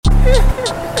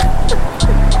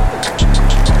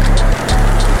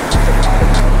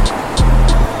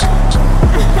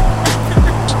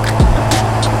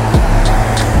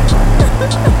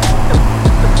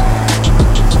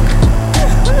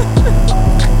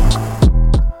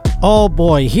Oh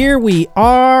boy, here we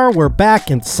are. We're back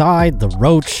inside the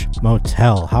Roach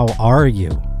Motel. How are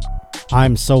you?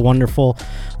 I'm so wonderful.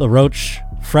 The Roach,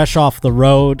 fresh off the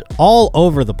road, all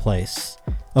over the place.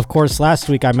 Of course, last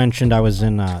week I mentioned I was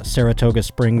in Saratoga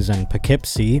Springs and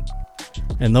Poughkeepsie,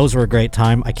 and those were a great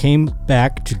time. I came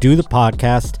back to do the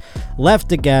podcast,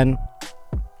 left again,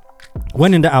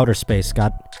 went into outer space,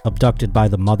 got abducted by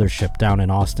the mothership down in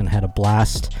Austin, had a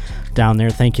blast down there.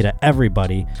 Thank you to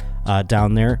everybody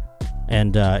down there,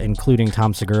 and including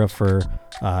Tom Segura for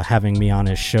having me on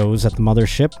his shows at the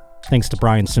mothership. Thanks to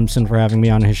Brian Simpson for having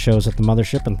me on his shows at the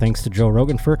mothership, and thanks to Joe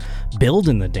Rogan for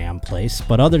building the damn place.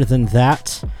 But other than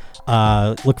that,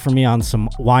 look for me on some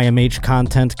YMH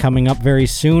content coming up very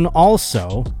soon.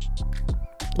 Also,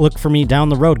 look for me down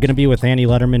the road. Going to be with Andy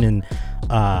Letterman in,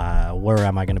 where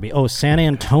am I going to be? Oh, San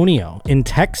Antonio in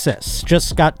Texas.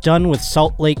 Just got done with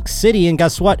Salt Lake City. And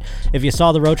guess what? If you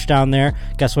saw the Roach down there,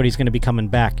 guess what? He's going to be coming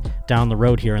back down the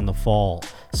road here in the fall.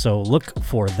 So look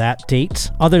for that date.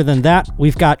 Other than that,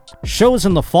 we've got shows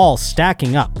in the fall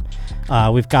stacking up.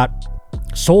 We've got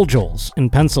Soul Joel's in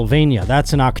Pennsylvania.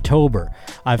 That's in October.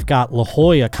 I've got La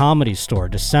Jolla Comedy Store,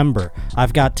 December.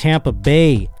 I've got Tampa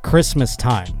Bay, Christmas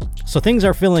time. So things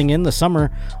are filling in. The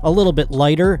summer a little bit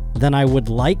lighter than I would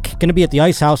like. Going to be at the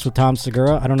Ice House with Tom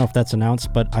Segura. I don't know if that's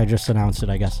announced, but I just announced it,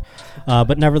 I guess.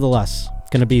 But nevertheless,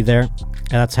 going to be there.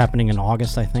 That's happening in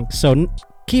August, I think. So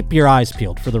keep your eyes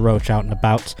peeled for the Roach out and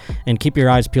about, and keep your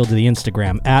eyes peeled to the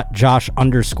Instagram at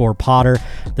Josh_Potter,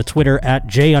 the Twitter at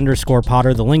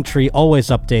J_Potter, the Linktree always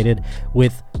updated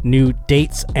with new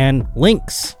dates and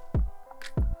links.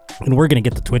 And we're going to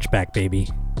get the Twitch back, baby.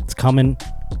 It's coming.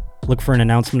 Look for an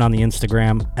announcement on the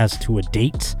Instagram as to a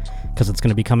date, because it's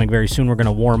going to be coming very soon. We're going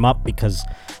to warm up because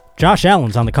Josh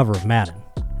Allen's on the cover of Madden,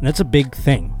 and that's a big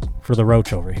thing for the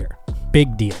Roach over here.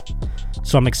 Big deal.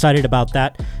 So I'm excited about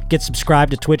that. Get subscribed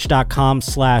to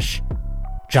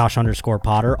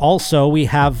twitch.com/Josh_Potter. Also, we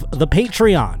have the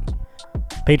Patreon.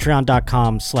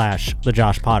 Patreon.com/The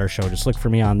Josh Potter Show. Just look for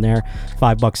me on there.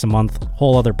 $5 a month.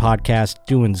 Whole other podcast.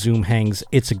 Doing Zoom hangs.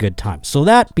 It's a good time. So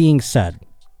that being said,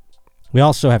 we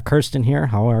also have Kirsten here.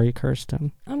 How are you,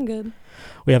 Kirsten? I'm good.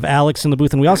 We have Alex in the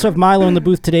booth, and we also have Milo in the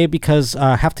booth today because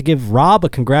I have to give Rob a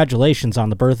congratulations on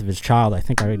the birth of his child. I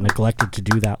think I neglected to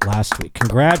do that last week.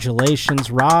 Congratulations,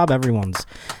 Rob. Everyone's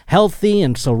healthy,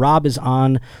 and so Rob is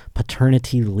on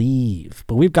paternity leave.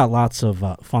 But we've got lots of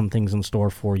fun things in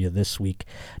store for you this week.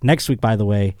 Next week, by the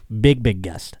way, big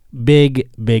guest. Big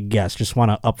guest. Just want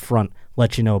to upfront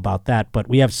let you know about that. But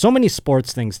we have so many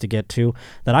sports things to get to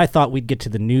that I thought we'd get to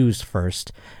the news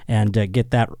first and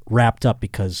get that wrapped up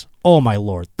because, oh my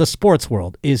lord, the sports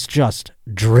world is just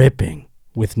dripping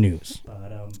with news.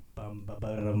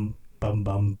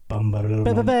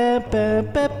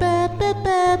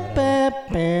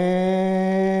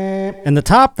 And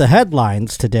the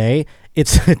headlines today,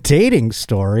 it's a dating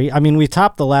story. I mean, we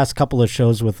topped the last couple of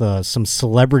shows with some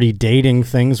celebrity dating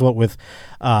things. What with,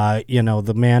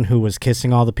 the man who was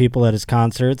kissing all the people at his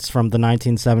concerts from the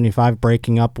 1975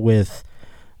 breaking up with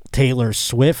Taylor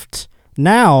Swift.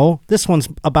 Now, this one's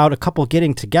about a couple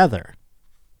getting together.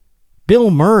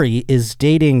 Bill Murray is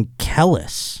dating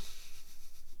Kellis,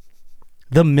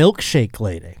 the milkshake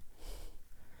lady.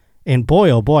 And boy,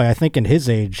 oh boy, I think in his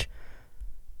age,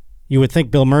 you would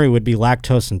think Bill Murray would be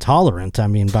lactose intolerant, I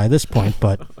mean, by this point,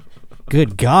 but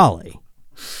good golly.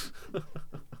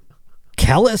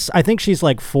 Kellis, I think she's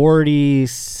like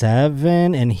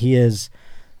 47 and he is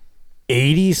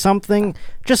 80-something.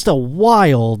 Just a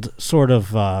wild sort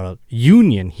of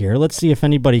union here. Let's see if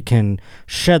anybody can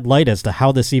shed light as to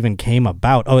how this even came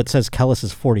about. Oh, it says Kellis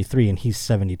is 43 and he's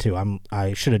 72.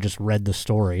 I should have just read the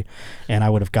story and I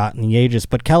would have gotten the ages.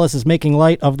 But Kellis is making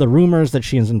light of the rumors that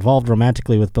she is involved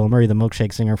romantically with Bill Murray. The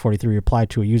milkshake singer, 43, replied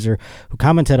to a user who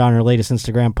commented on her latest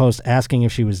Instagram post asking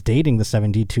if she was dating the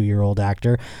 72-year-old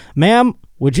actor. Ma'am,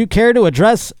 would you care to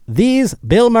address these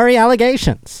Bill Murray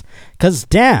allegations? 'Cause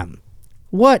damn,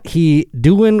 what he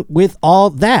doing with all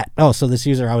that? Oh, so this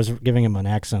user, I was giving him an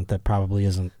accent that probably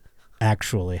isn't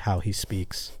actually how he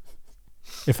speaks.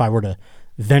 If I were to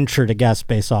venture to guess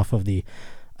based off of the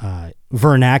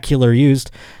vernacular used.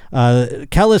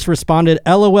 Kellis responded,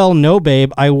 LOL, no,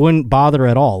 babe, I wouldn't bother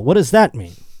at all. What does that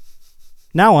mean?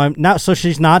 So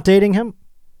she's not dating him?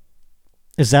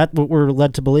 Is that what we're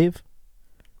led to believe?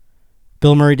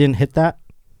 Bill Murray didn't hit that?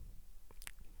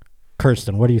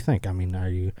 Kirsten, what do you think? I mean, are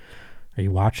you Are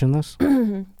you watching this?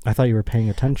 I thought you were paying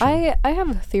attention. I have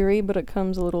a theory, but it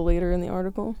comes a little later in the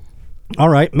article. All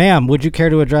right, ma'am, would you care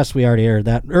to address? We already aired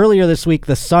that. Earlier this week,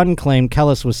 The Sun claimed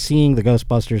Kellis was seeing the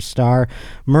Ghostbusters star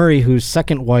Murray, whose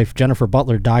second wife, Jennifer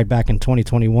Butler, died back in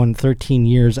 2021, 13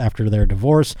 years after their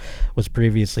divorce, was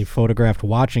previously photographed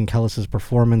watching Kellis's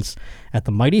performance at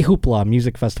the Mighty Hoopla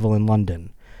Music Festival in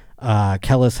London.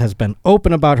 Kellis has been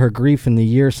open about her grief in the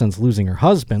year since losing her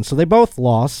husband, so they both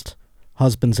lost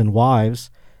husbands and wives,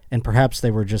 and perhaps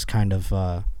they were just kind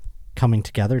of coming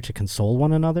together to console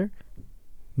one another.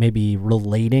 Maybe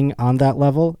relating on that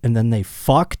level, and then they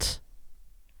fucked.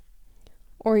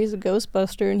 Or he's a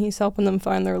Ghostbuster and he's helping them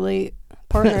find their late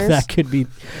partners. That could be.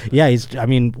 Yeah,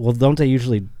 don't they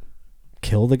usually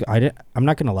kill the guy? I'm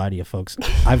not going to lie to you, folks.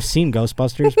 I've seen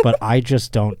Ghostbusters, but I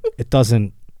just don't. It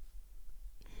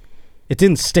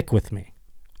didn't stick with me.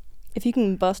 If you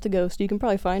can bust a ghost, you can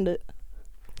probably find it.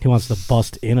 He wants to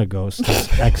bust in a ghost,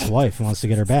 his ex-wife. He wants to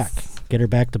get her back. Get her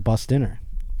back to bust in her.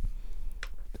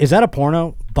 Is that a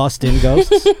porno? Bust in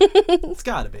ghosts? It's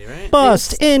gotta be, right?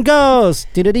 Bust in ghosts.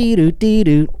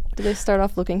 Do-do-dee-doo-dee-doo. Do they start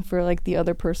off looking for like the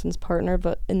other person's partner,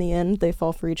 but in the end they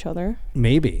fall for each other?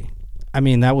 Maybe. I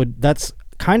mean, that's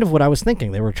kind of what I was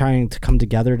thinking. They were trying to come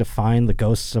together to find the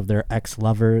ghosts of their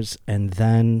ex-lovers, and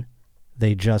then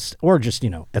they just,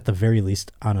 at the very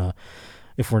least,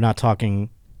 if we're not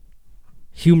talking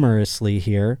humorously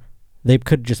here, they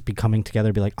could just be coming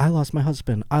together, be like, I lost my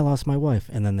husband, I lost my wife,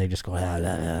 and then they just go, ah,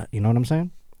 ah, ah. You know what I'm saying?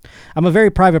 I'm a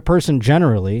very private person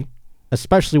generally,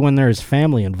 especially when there is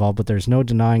family involved, but there's no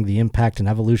denying the impact and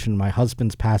evolution my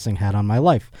husband's passing had on my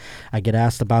life. I get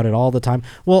asked about it all the time.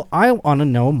 Well, I want to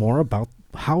know more about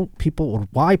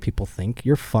why people think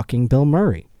you're fucking Bill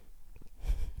Murray.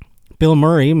 Bill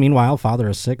Murray, meanwhile, father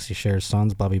of 6, he shares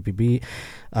sons, blah, blah, blah,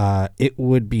 blah. It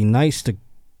would be nice to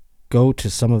go to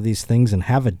some of these things and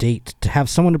have a date, to have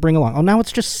someone to bring along. Oh, now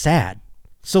it's just sad.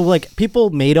 So, like,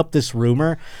 people made up this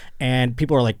rumor, and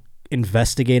people are, like,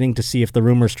 investigating to see if the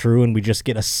rumor's true, and we just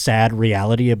get a sad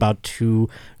reality about 2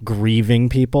 grieving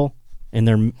people in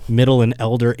their middle and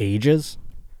elder ages.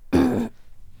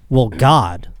 Well,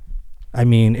 God. I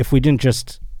mean, if we didn't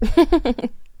just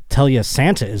tell you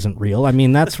Santa isn't real, I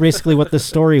mean, that's basically what this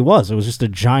story was. It was just a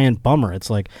giant bummer. It's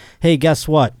like, hey, guess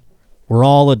what? We're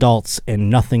all adults and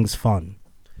nothing's fun.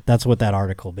 That's what that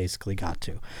article basically got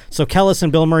to. So Kellis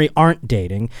and Bill Murray aren't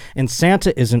dating, and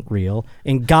Santa isn't real,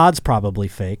 and God's probably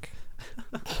fake.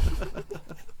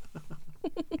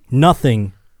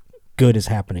 Nothing good is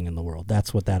happening in the world.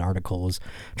 That's what that article was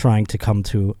trying to come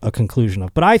to a conclusion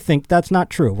of. But I think that's not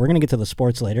true. We're going to get to the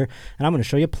sports later, and I'm going to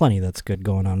show you plenty that's good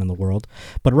going on in the world.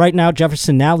 But right now,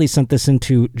 Jefferson Nally sent this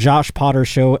into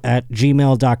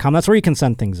joshpottershow@gmail.com. That's where you can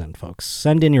send things in, folks.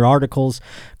 Send in your articles.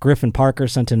 Griffin Parker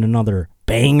sent in another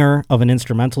banger of an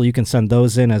instrumental. You can send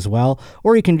those in as well,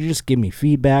 or you can just give me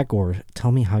feedback or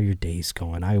tell me how your day's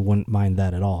going. I wouldn't mind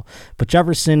that at all. But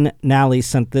Jefferson Nally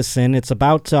sent this in. It's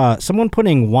about someone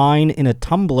putting wine in a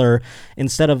tumbler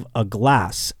instead of a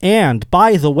glass. And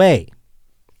by the way,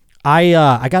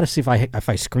 I got to see if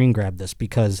I screen grab this,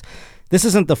 because this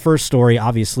isn't the first story,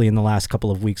 obviously, in the last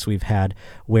couple of weeks we've had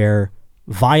where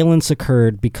violence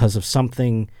occurred because of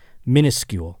something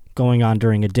minuscule going on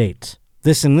during a date.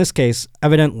 In this case,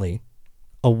 evidently,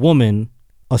 a woman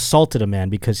assaulted a man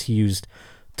because he used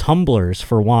tumblers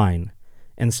for wine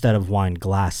instead of wine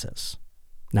glasses.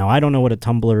 Now, I don't know what a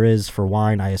tumbler is for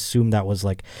wine. I assume that was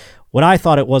what I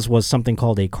thought it was something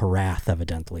called a carafe,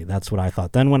 evidently. That's what I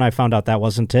thought. Then when I found out that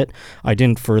wasn't it, I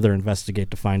didn't further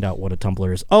investigate to find out what a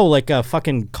tumbler is. Oh, like a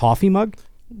fucking coffee mug?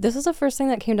 This is the first thing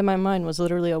that came to my mind, was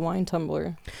literally a wine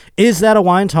tumbler. Is that a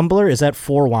wine tumbler? Is that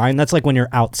for wine? That's like when you're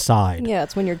outside. Yeah,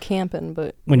 it's when you're camping,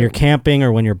 but... When you're camping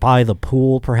or when you're by the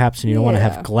pool, perhaps, and you don't want to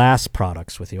have glass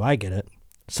products with you. I get it.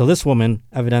 So this woman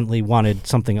evidently wanted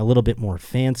something a little bit more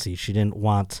fancy. She didn't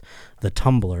want the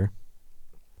tumbler.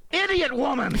 Idiot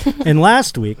woman! And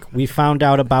last week, we found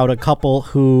out about a couple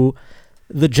who...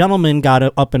 The gentleman got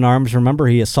up in arms. Remember,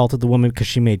 he assaulted the woman because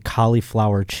she made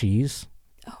cauliflower cheese?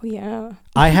 Oh, yeah.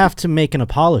 I have to make an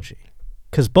apology,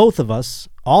 because both of us,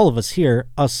 all of us here,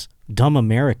 us dumb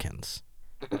Americans,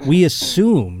 we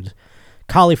assumed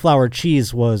cauliflower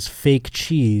cheese was fake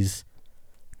cheese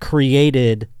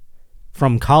created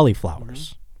from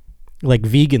cauliflowers, like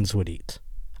vegans would eat.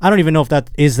 I don't even know if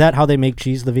is that how they make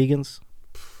cheese, the vegans?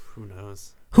 Who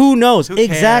knows? Who knows? Who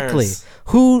exactly. cares?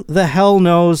 Who the hell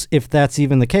knows if that's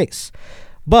even the case?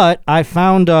 But I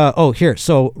found, here.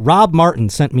 So Rob Martin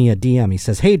sent me a DM. He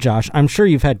says, "Hey, Josh, I'm sure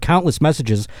you've had countless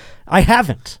messages." I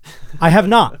haven't. I have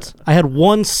not. I had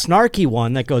one snarky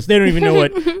one that goes, "They don't even know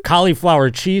what cauliflower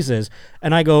cheese is."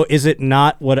 And I go, "Is it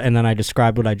not what?" And then I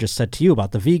described what I just said to you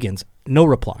about the vegans. No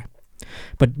reply.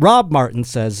 But Rob Martin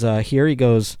says here, he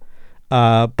goes,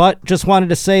 but just wanted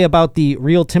to say about the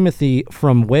real Timothy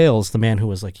from Wales, the man who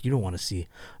was like, "You don't want to see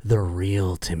the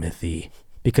real Timothy,"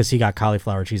 because he got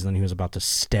cauliflower cheese and then he was about to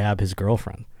stab his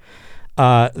girlfriend.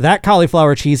 That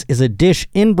cauliflower cheese is a dish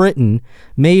in Britain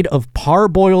made of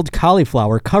parboiled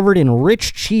cauliflower covered in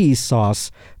rich cheese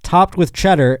sauce, topped with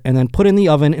cheddar, and then put in the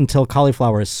oven until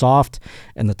cauliflower is soft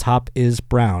and the top is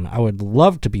brown. I would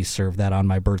love to be served that on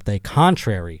my birthday,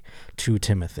 contrary to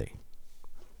Timothy.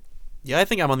 Yeah, I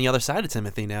think I'm on the other side of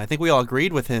Timothy now. I think we all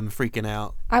agreed with him freaking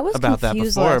out I was about that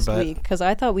confused before, last but week because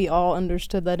I thought we all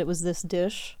understood that it was this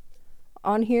dish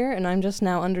on here, and I'm just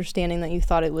now understanding that you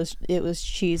thought it was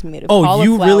cheese made of cauliflower.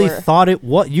 You really thought it?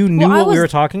 What you knew what we were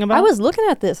talking about? I was looking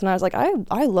at this and I was like,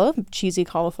 I love cheesy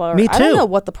cauliflower. Me too. I don't know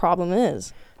what the problem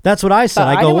is. That's what I said. But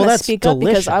I go, didn't well, wanna that's speak delicious. up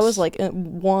because I was like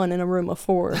one in a room of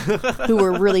four who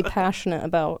were really passionate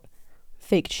about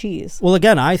fake cheese. Well,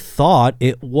 again, I thought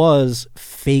it was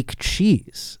fake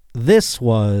cheese. This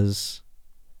was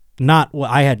not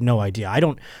what I had no idea. I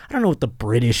don't know what the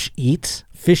British eat.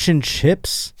 Fish and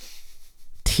chips,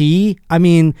 tea. I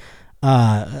mean,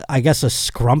 I guess a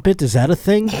scrumpet, is that a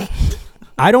thing?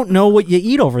 I don't know what you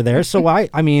eat over there. So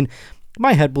I mean,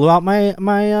 my head blew out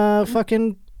my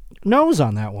fucking nose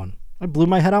on that one. I blew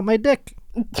my head out my dick.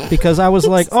 Because I was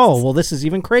like, oh, well, this is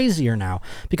even crazier now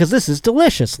because this is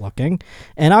delicious looking.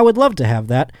 And I would love to have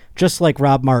that, just like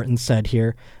Rob Martin said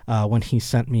here when he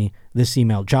sent me this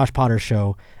email,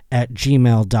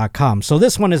 joshpottershow@gmail.com. So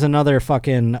this one is another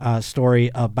fucking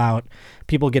story about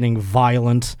people getting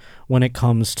violent when it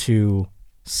comes to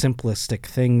simplistic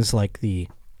things like the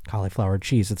cauliflower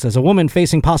cheese. It says, a woman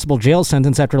facing possible jail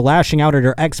sentence after lashing out at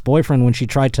her ex-boyfriend when she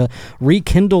tried to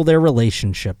rekindle their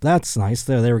relationship. That's nice.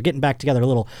 They were getting back together, a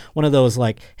little one of those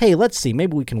like, hey, let's see,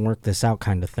 maybe we can work this out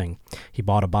kind of thing. He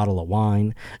bought a bottle of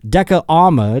wine. Decca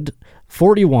Ahmed,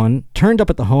 41, turned up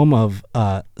at the home of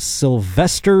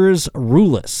Sylvester's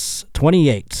Rulis,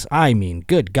 28. I mean,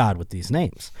 good God with these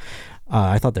names.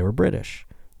 I thought they were British.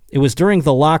 It was during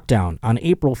the lockdown on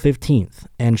April 15th,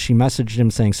 and she messaged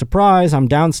him saying, surprise, I'm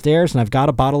downstairs and I've got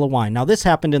a bottle of wine. Now, this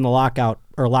happened in the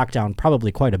lockdown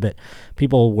probably quite a bit.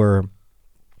 People who were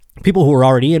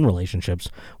already in relationships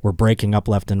were breaking up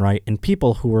left and right, and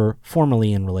people who were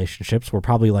formerly in relationships were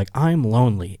probably like, I'm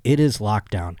lonely. It is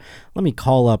lockdown. Let me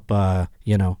call up,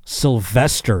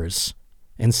 Sylvester's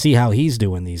and see how he's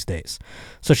doing these days.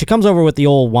 So she comes over with the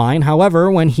old wine.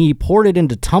 However, when he poured it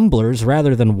into tumblers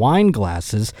rather than wine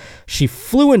glasses, she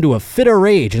flew into a fit of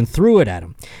rage and threw it at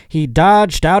him. He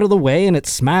dodged out of the way and it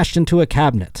smashed into a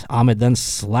cabinet. Ahmed then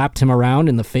slapped him around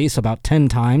in the face about 10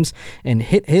 times and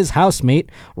hit his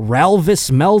housemate, Ralvis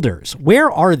Melders.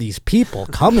 Where are these people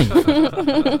coming from?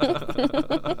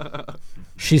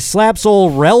 She slaps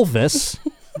old Relvis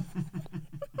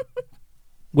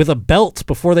with a belt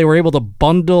before they were able to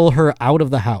bundle her out of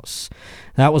the house.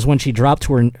 That was when she dropped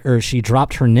her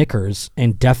knickers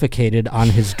and defecated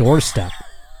on his doorstep.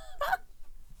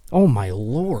 Oh my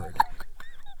Lord.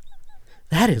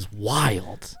 That is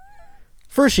wild.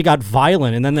 First she got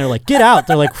violent and then they're like, get out.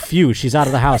 They're like, phew, she's out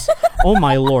of the house. Oh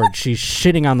my Lord, she's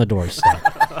shitting on the doorstep.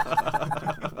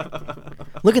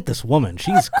 Look at this woman.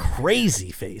 She's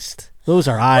crazy faced. Those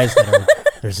are eyes that are,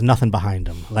 there's nothing behind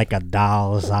them. Like a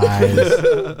doll's eyes.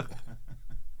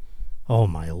 Oh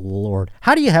my Lord.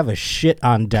 How do you have a shit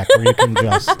on deck where you can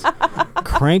just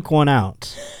crank one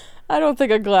out? I don't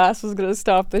think a glass is going to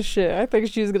stop the shit. I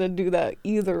think she's going to do that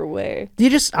either way.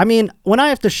 When I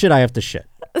have to shit, I have to shit.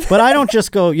 But I don't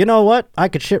just go, you know what? I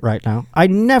could shit right now. I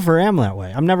never am that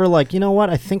way. I'm never like, you know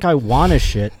what? I think I want to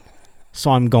shit.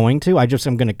 So I'm going to. I'm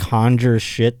going to conjure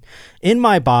shit in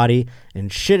my body and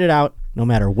shit it out no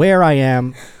matter where I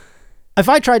am. If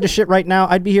I tried to shit right now,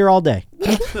 I'd be here all day.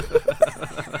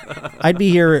 I'd be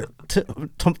here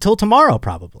till tomorrow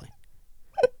probably.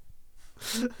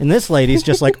 And this lady's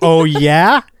just like, oh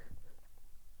yeah?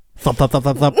 Thump, thump, thump,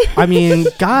 thump, thump. I mean,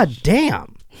 god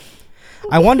damn.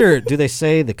 I wonder, do they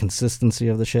say the consistency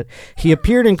of the shit? He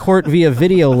appeared in court via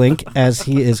video link as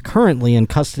he is currently in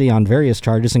custody on various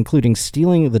charges, including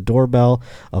stealing the doorbell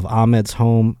of Ahmed's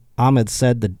home. Ahmed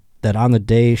said that on the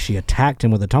day she attacked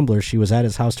him with a tumbler, she was at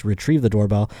his house to retrieve the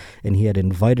doorbell, and he had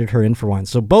invited her in for wine.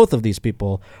 So both of these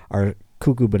people are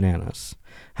cuckoo bananas.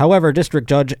 However, District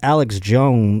Judge Alex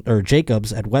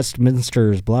Jacobs at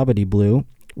Westminster's Blabbity Blue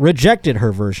rejected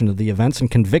her version of the events and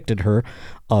convicted her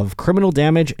of criminal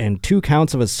damage and 2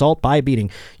 counts of assault by beating.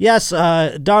 Yes,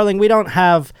 darling, we don't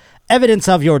have evidence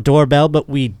of your doorbell, but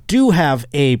we do have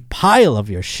a pile of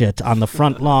your shit on the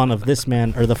front lawn of this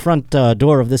man, or the front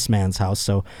door of this man's house,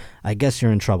 so I guess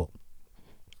you're in trouble.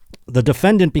 The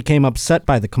defendant became upset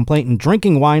by the complainant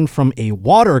drinking wine from a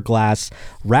water glass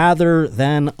rather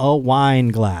than a wine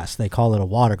glass. They call it a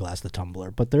water glass, the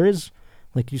tumbler, but there is,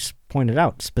 like you pointed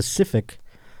out, specific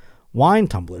wine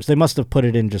tumblers. They must have put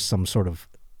it in just some sort of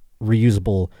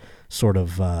reusable sort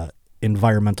of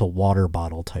environmental water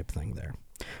bottle type thing there.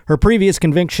 Her previous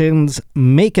convictions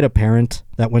make it apparent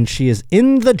that when she is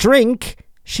in the drink,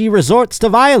 she resorts to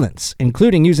violence,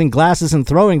 including using glasses and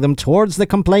throwing them towards the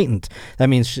complainant. That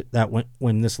means that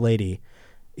when this lady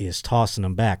is tossing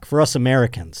them back. For us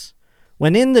Americans,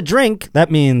 when in the drink,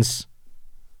 that means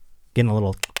getting a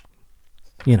little,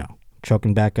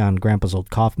 choking back on Grandpa's old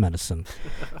cough medicine.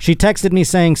 She texted me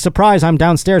saying, "Surprise, I'm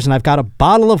downstairs and I've got a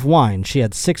bottle of wine." She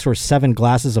had 6 or 7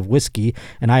 glasses of whiskey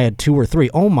and I had 2 or 3.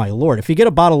 Oh my Lord. If you get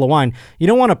a bottle of wine, you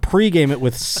don't want to pregame it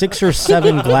with 6 or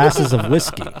 7 glasses of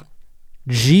whiskey.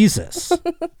 Jesus.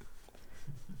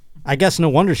 I guess no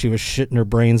wonder she was shitting her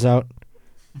brains out.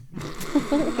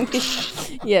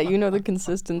 Yeah, you know the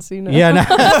consistency now. Yeah.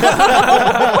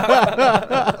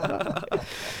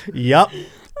 Yep.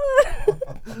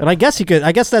 And I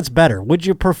guess that's better. Would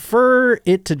you prefer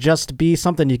it to just be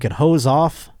something you could hose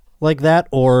off like that,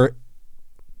 or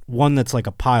one that's like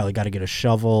a pile? You got to get a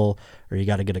shovel or you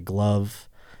got to get a glove.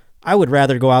 I would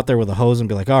rather go out there with a hose and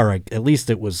be like, all right, at least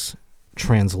it was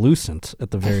translucent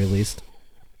at the very least.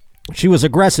 She was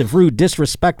aggressive, rude,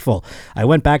 disrespectful. I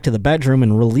went back to the bedroom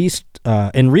and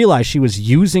realized she was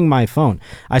using my phone.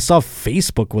 I saw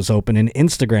Facebook was open and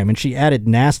Instagram, and she added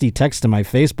nasty text to my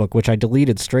Facebook, which I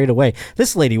deleted straight away.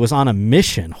 This lady was on a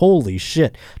mission. Holy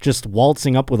shit. Just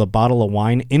waltzing up with a bottle of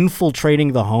wine,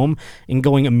 infiltrating the home, and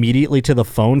going immediately to the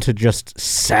phone to just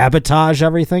sabotage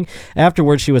everything.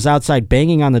 Afterwards, she was outside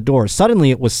banging on the door. Suddenly,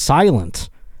 it was silent.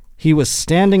 He was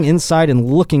standing inside and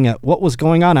looking at what was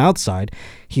going on outside.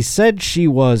 He said she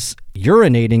was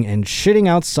urinating and shitting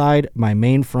outside my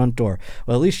main front door.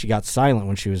 Well, at least she got silent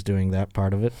when she was doing that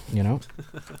part of it,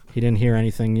 He didn't hear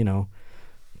anything,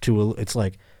 it's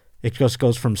like it just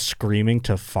goes from screaming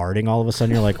to farting all of a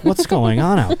sudden. You're like, what's going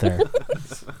on out there?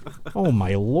 Oh,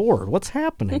 my Lord, what's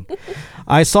happening?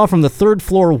 I saw from the 3rd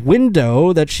floor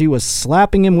window that she was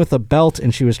slapping him with a belt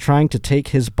and she was trying to take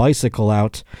his bicycle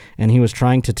out and he was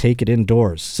trying to take it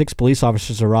indoors. 6 police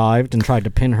officers arrived and tried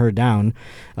to pin her down.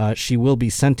 She will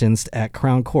be sentenced at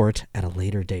Crown Court at a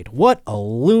later date. What a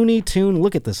Looney Tune.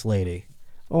 Look at this lady.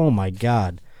 Oh, my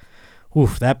God.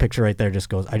 Oof, that picture right there just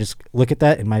goes, I just look at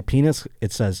that and my penis,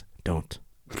 it says, don't.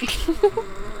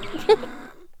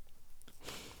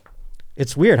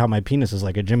 It's weird how my penis is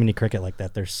like a Jiminy Cricket like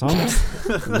that. There's some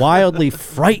wildly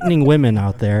frightening women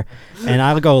out there, and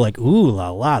I'll go like, ooh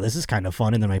la la, this is kind of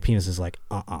fun, and then my penis is like,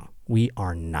 we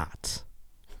are not.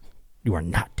 You are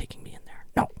not taking me in there.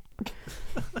 No.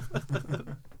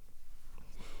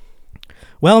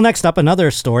 Well, next up, another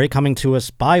story coming to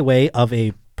us by way of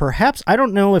a perhaps, I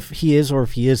don't know if he is or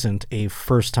if he isn't a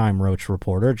first-time Roach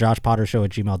reporter,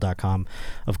 joshpottershow@gmail.com,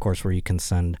 of course, where you can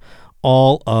send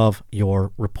all of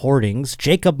your reportings.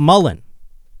 Jacob Mullen.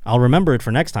 I'll remember it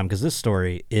for next time because this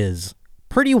story is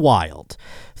pretty wild.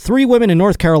 3 women in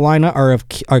North Carolina are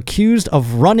accused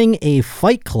of running a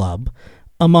fight club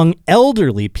among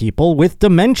elderly people with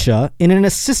dementia in an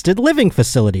assisted living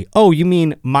facility. Oh, you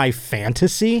mean my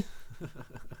fantasy?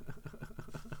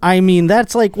 I mean,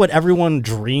 that's like what everyone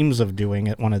dreams of doing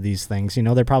at one of these things.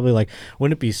 They're probably like,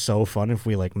 wouldn't it be so fun if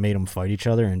we like made them fight each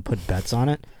other and put bets on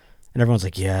it? And everyone's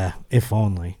like, yeah, if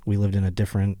only we lived in a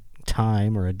different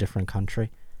time or a different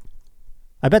country.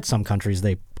 I bet some countries,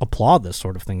 they applaud this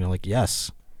sort of thing. They're like,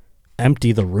 yes,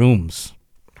 empty the rooms.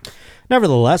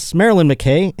 Nevertheless, Marilyn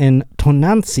McKay and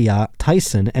Tonancia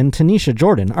Tyson and Tanisha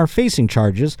Jordan are facing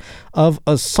charges of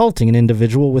assaulting an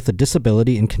individual with a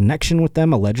disability in connection with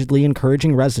them allegedly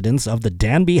encouraging residents of the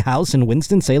Danby House in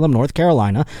Winston-Salem, North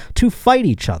Carolina, to fight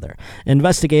each other.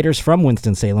 Investigators from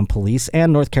Winston-Salem Police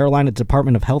and North Carolina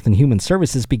Department of Health and Human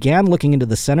Services began looking into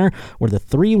the center where the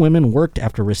 3 women worked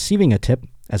after receiving a tip,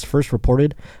 as first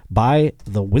reported by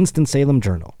the Winston-Salem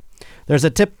Journal. There's a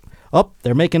tip. Oh,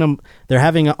 they're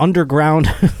having an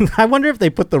underground. I wonder if they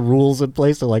put the rules in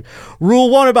place. They're like, rule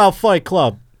 1 about Fight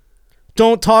Club.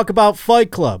 Don't talk about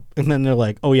Fight Club. And then they're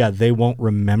like, oh yeah, they won't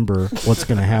remember what's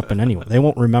going to happen anyway. They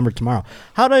won't remember tomorrow.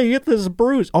 How did I get this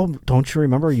bruise? Oh, don't you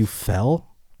remember you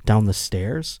fell down the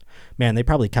stairs? Man, they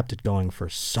probably kept it going for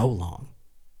so long.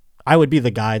 I would be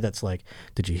the guy that's like,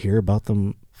 did you hear about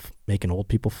them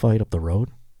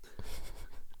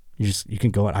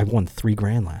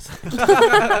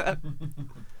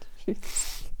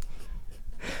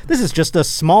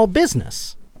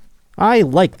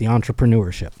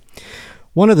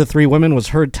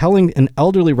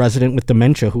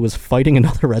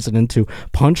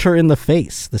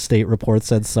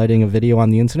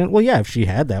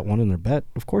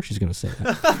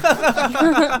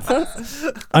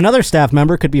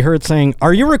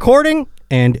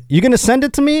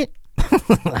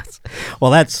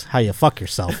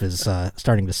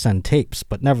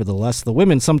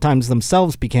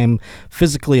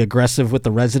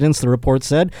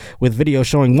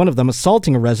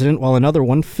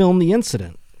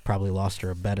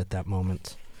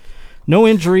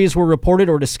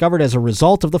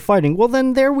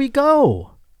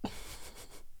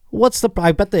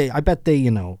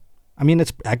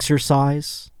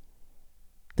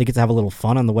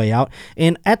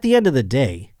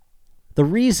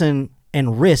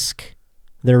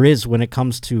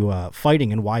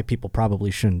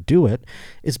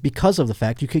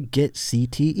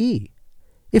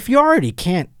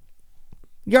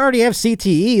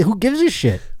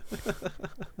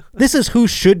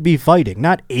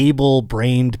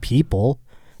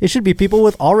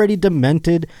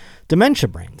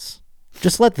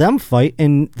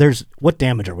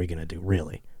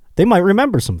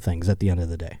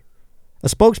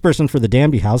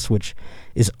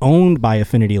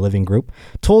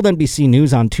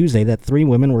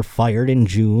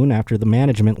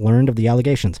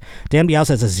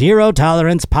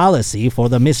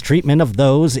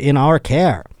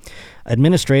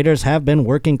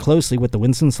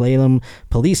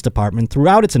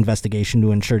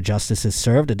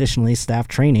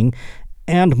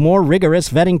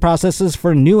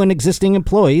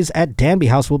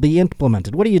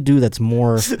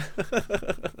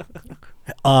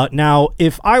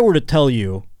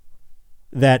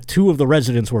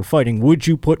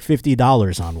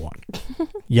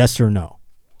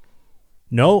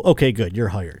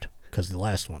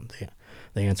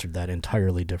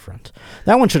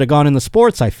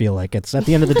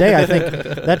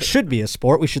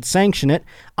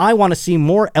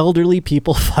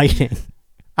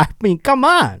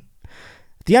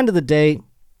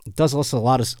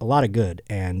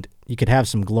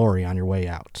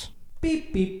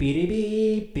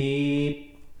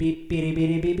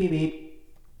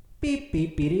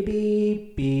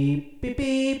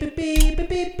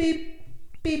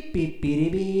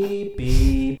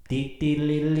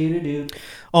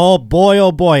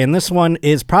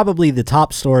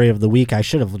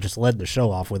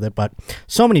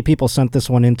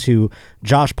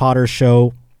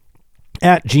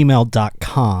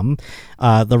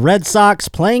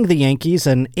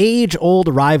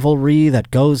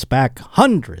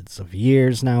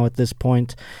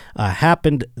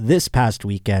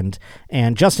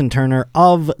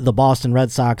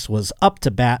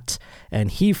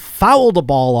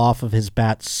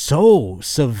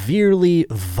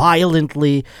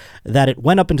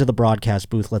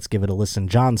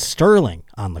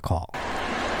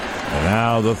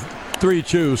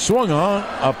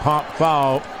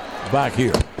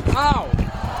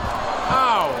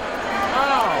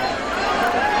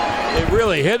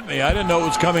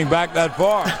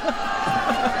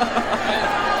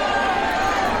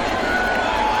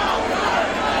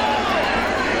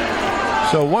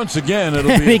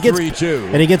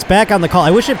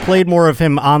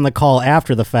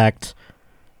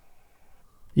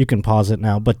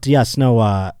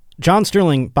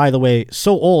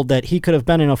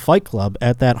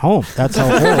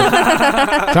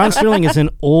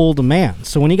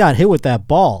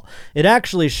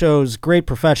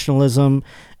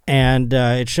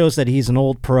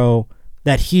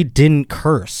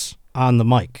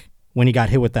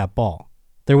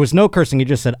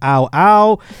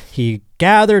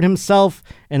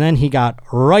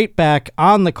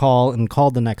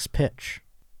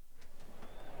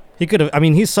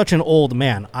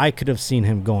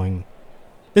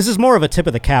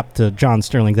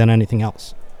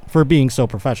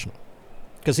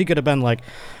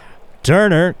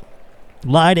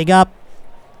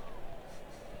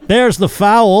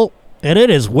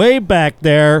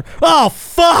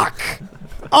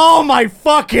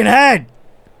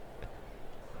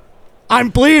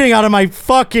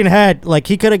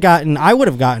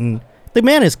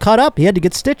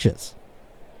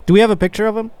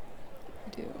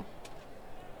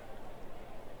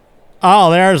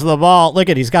Oh, there's the ball. Look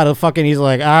at, he's got a fucking, he's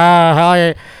like,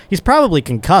 he's probably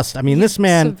concussed. I mean, this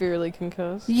man. Severely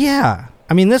concussed. Yeah.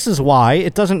 I mean, this is why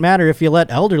it doesn't matter if you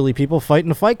let elderly people fight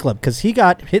in a fight club, because he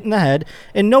got hit in the head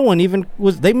and no one even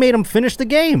they made him finish the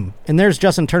game. And there's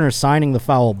Justin Turner signing the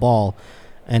foul ball.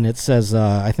 And it says,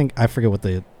 I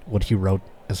forget what he wrote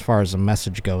as far as the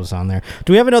message goes on there.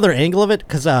 Do we have another angle of it?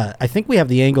 Because I think we have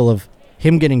the angle of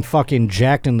him getting fucking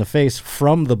jacked in the face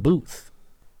from the booth.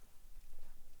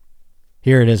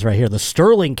 Here it is right here, the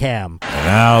Sterling cam. And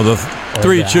now the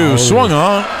 3-2 swung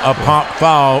on, a pop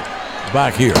foul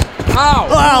back here. Ow!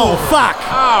 Oh, fuck!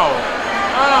 Ow!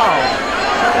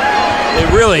 Ow!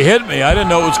 It really hit me. I didn't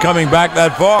know it was coming back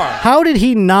that far. How did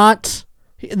he not...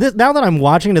 Now that I'm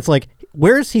watching it, it's like,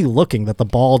 where is he looking that the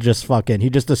ball just fucking...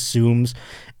 He just assumes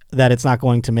that it's not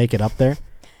going to make it up there.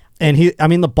 And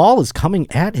the ball is coming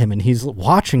at him, and he's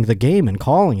watching the game and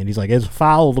calling it. He's like, it's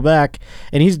fouled back.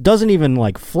 And he doesn't even,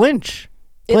 like, flinch.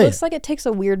 It looks like it takes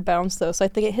a weird bounce, though, so I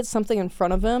think it hits something in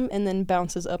front of him and then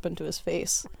bounces up into his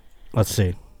face. Let's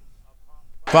see.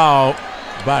 Foul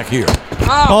back here.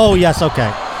 Ow. Oh, yes, okay.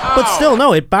 Ow. But still,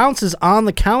 no, it bounces on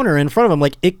the counter in front of him.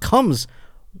 Like, it comes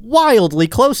wildly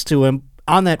close to him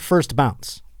on that first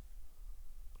bounce.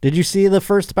 Did you see the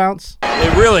first bounce?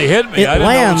 It really hit me. I didn't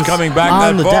know it was coming back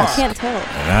on that the far. desk. I can't tell.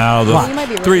 And now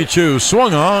the 3-2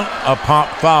 swung on, a pop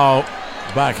foul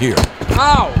back here.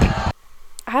 Ow!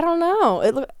 I don't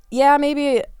know.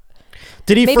 Maybe.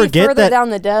 Did he forget further that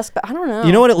down the desk? But I don't know.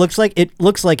 You know what it looks like? It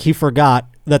looks like he forgot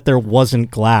that there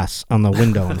wasn't glass on the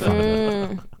window in front of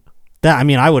him.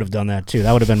 I would have done that too.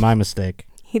 That would have been my mistake.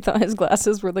 He thought his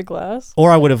glasses were the glass.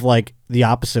 Or I would have the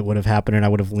opposite would have happened, and I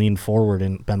would have leaned forward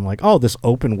and been like, "Oh, this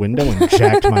open window," and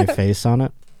jacked my face on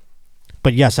it.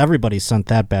 But yes, everybody sent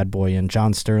that bad boy in.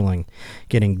 John Sterling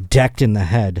getting decked in the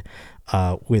head.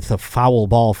 With a foul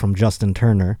ball from Justin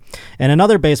Turner. And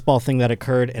another baseball thing that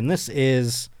occurred, and this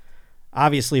is,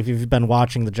 obviously, if you've been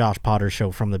watching the Josh Potter show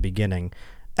from the beginning,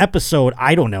 episode,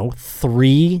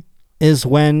 3 is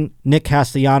when Nick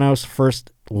Castellanos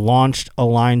first launched a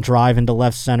line drive into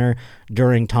left center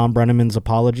during Tom Brenneman's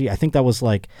apology. I think that was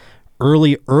like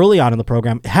early on in the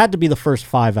program. It had to be the first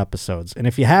 5 episodes. And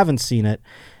if you haven't seen it,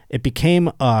 it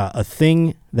became a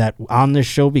thing that on this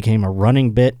show became a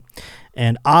running bit.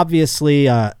 And obviously,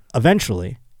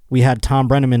 eventually, we had Tom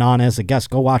Brenneman on as a guest.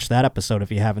 Go watch that episode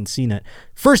if you haven't seen it.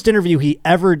 First interview he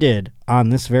ever did on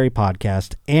this very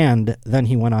podcast, and then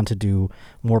he went on to do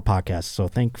more podcasts. So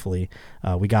thankfully,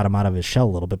 we got him out of his shell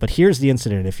a little bit. But here's the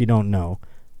incident, if you don't know,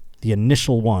 the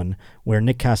initial one where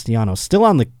Nick Castellanos, still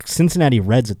on the Cincinnati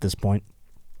Reds at this point,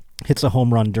 hits a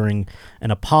home run during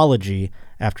an apology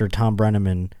after Tom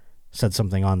Brenneman said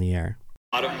something on the air.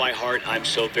 Out of my heart, I'm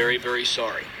so very, very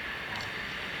sorry.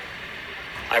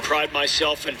 I pride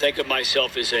myself and think of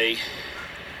myself as a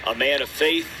man of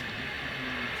faith.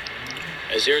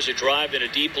 As there's a drive in a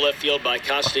deep left field by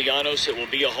Castellanos, it will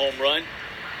be a home run.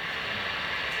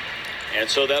 And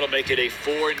so that'll make it a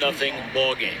 4-0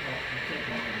 ball game.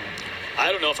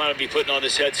 I don't know if I'm going to be putting on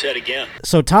this headset again.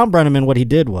 So Tom Brenneman, what he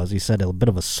did was he said a bit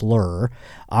of a slur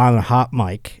on a hot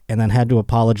mic and then had to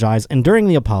apologize. And during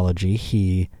the apology,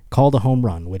 he called a home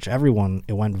run, which it went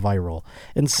viral.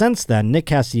 And since then, Nick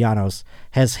Castellanos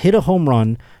has hit a home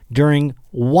run during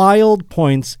wild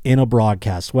points in a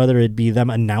broadcast, whether it be them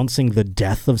announcing the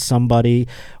death of somebody,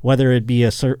 whether it be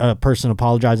a person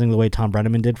apologizing the way Tom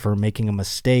Brenneman did for making a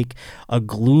mistake, a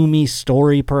gloomy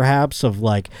story perhaps of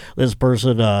like this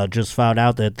person just found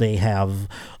out that they have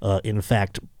in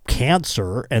fact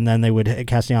cancer, and then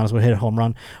Castellanos would hit a home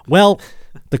run. Well,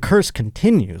 the curse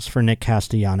continues for Nick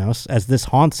Castellanos as this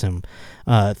haunts him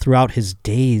throughout his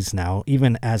days now,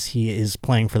 even as he is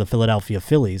playing for the Philadelphia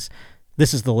Phillies.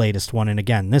 This is the latest one, and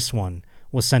again, this one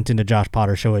was sent into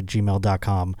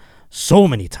joshpottershow@gmail.com so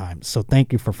many times. So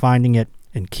thank you for finding it,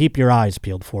 and keep your eyes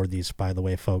peeled for these, by the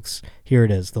way, folks. Here it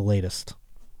is, the latest.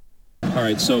 All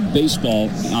right, so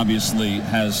baseball obviously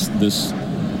has this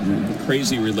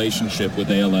crazy relationship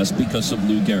with ALS because of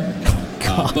Lou Gehrig.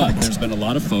 But there's been a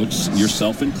lot of folks,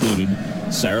 yourself included,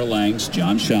 Sarah Langs,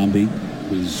 John Shambi,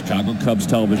 who's Chicago Cubs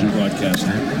television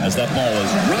broadcaster, as that ball is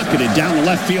rocketed down the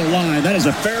left field line. That is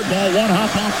a fair ball, one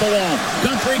hop off the wall.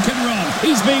 Guthrie can run.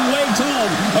 He's being waved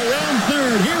home. Around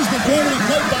third. Here's the corner to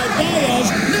play by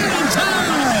Baez. Not in time.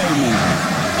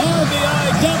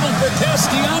 RBI double for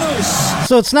Castellanos.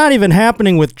 So it's not even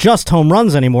happening with just home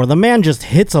runs anymore. The man just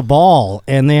hits a ball,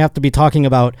 and they have to be talking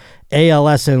about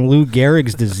ALS and Lou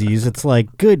Gehrig's disease. It's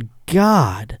like, good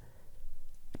God.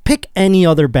 Pick any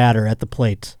other batter at the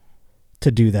plate to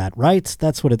do that, right?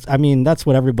 That's what that's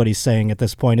what everybody's saying at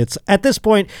this point. It's at this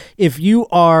point, if you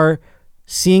are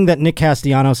seeing that Nick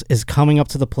Castellanos is coming up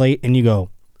to the plate, and you go,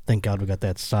 thank God we got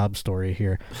that sob story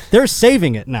here. They're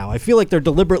saving it now. I feel like they're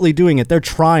deliberately doing it. They're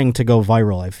trying to go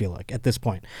viral, I feel like, at this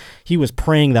point. He was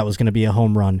praying that was going to be a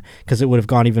home run because it would have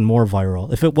gone even more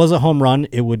viral. If it was a home run,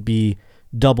 it would be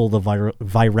double the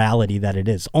virality that it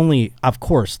is. Only, of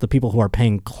course, the people who are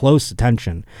paying close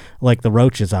attention, like the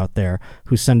Roaches out there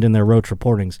who send in their Roach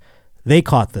reportings, they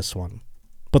caught this one.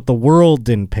 But the world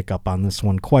didn't pick up on this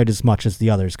one quite as much as the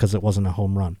others because it wasn't a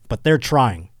home run. But they're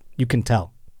trying. You can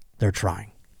tell. They're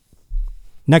trying.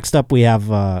 Next up, we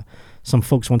have some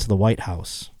folks went to the White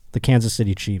House. The Kansas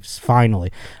City Chiefs,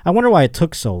 finally. I wonder why it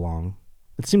took so long.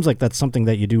 It seems like that's something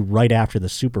that you do right after the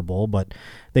Super Bowl, but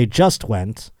they just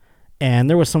went. And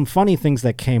there were some funny things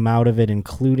that came out of it,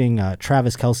 including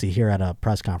Travis Kelce here at a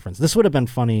press conference. This would have been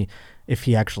funny if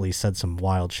he actually said some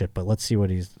wild shit, but let's see what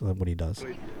he does.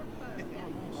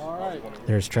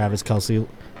 There's Travis Kelce.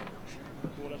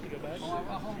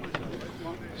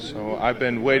 So I've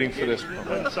been waiting for this.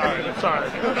 Sorry.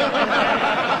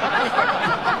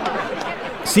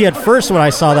 See, at first when I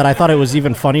saw that, I thought it was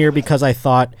even funnier because I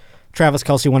thought Travis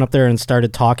Kelce went up there and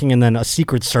started talking, and then a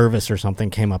Secret Service or something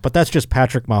came up. But that's just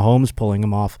Patrick Mahomes pulling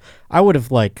him off. I would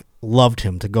have loved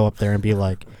him to go up there and be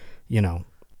like,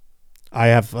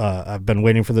 I've been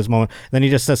waiting for this moment. Then he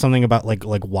just says something about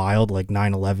like wild, like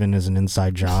 9/11 is an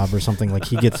inside job or something. Like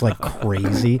he gets like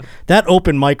crazy. That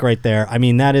open mic right there. I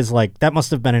mean, that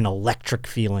must have been an electric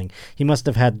feeling. He must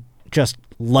have had just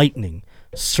lightning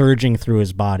surging through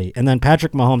his body. And then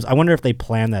Patrick Mahomes, I wonder if they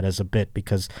planned that as a bit,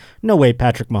 because no way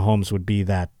Patrick Mahomes would be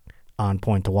that on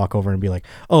point to walk over and be like,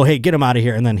 oh, hey, get him out of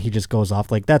here. And then he just goes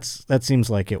off. Like that seems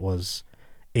like it was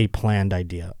a planned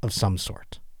idea of some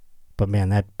sort. But man,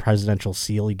 that presidential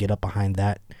seal, you get up behind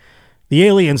that. The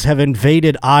aliens have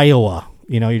invaded Iowa.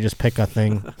 You just pick a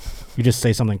thing. You just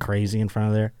say something crazy in front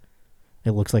of there.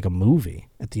 It looks like a movie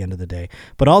at the end of the day.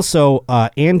 But also,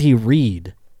 Andy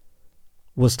Reid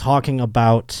was talking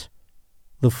about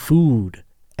the food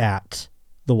at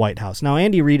the White House. Now,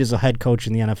 Andy Reid is a head coach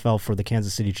in the NFL for the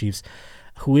Kansas City Chiefs,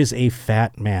 who is a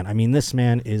fat man. I mean, this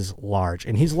man is large,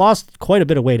 and he's lost quite a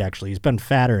bit of weight, actually. He's been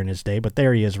fatter in his day, but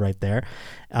there he is right there.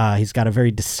 He's got a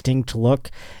very distinct look,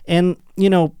 and,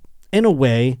 in a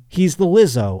way, he's the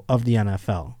Lizzo of the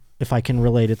NFL, if I can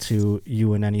relate it to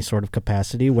you in any sort of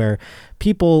capacity, where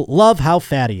people love how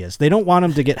fat he is. They don't want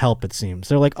him to get help, it seems.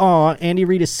 They're like, oh, Andy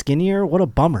Reid is skinnier? What a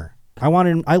bummer. I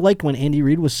like when Andy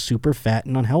Reid was super fat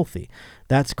and unhealthy.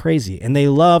 That's crazy. And they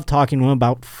love talking to him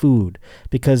about food,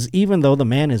 because even though the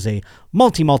man is a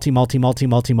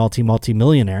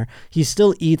multi-millionaire, he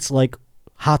still eats like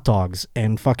hot dogs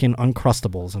and fucking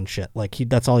Uncrustables and shit. Like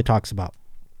that's all he talks about.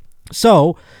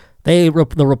 So the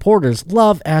reporters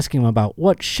love asking him about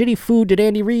what shitty food did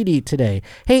Andy Reid eat today.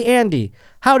 Hey, Andy,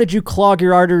 how did you clog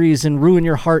your arteries and ruin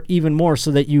your heart even more so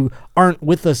that you aren't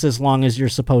with us as long as you're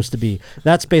supposed to be?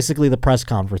 That's basically the press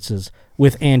conferences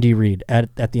with Andy Reid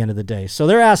at the end of the day. So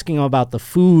they're asking him about the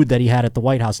food that he had at the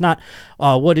White House, not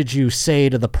what did you say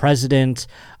to the president?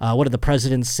 What did the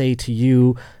president say to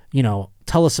you?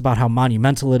 Tell us about how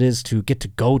monumental it is to get to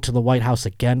go to the White House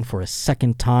again for a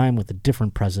second time with a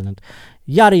different president.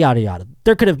 Yada, yada, yada.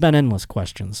 There could have been endless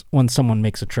questions when someone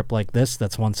makes a trip like this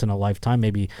that's once in a lifetime,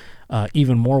 maybe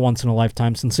even more once in a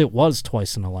lifetime, since it was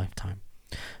twice in a lifetime.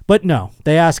 But no,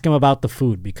 they ask him about the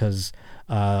food because,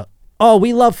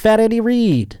 we love Fat Andy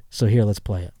Reid. So here, let's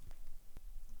play it.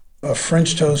 A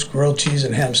French toast, grilled cheese,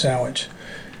 and ham sandwich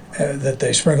that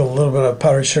they sprinkled a little bit of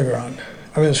powdered sugar on.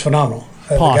 I mean, it was phenomenal.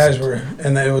 The guys were,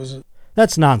 and it was...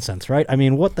 That's nonsense, right? I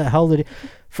mean, what the hell did he...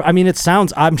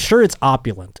 I'm sure it's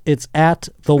opulent. It's at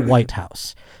the White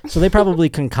House. So they probably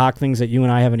concoct things that you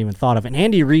and I haven't even thought of. And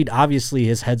Andy Reid, obviously,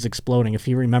 his head's exploding if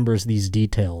he remembers these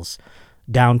details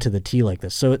down to the T like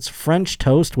this. So it's French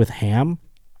toast with ham,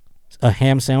 a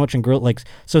ham sandwich and grilled...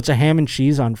 So it's a ham and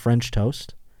cheese on French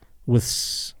toast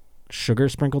with sugar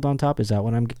sprinkled on top? Is that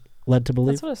what I'm led to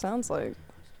believe? That's what it sounds like.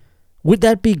 Would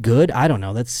that be good? I don't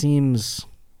know. That seems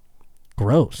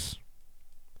gross.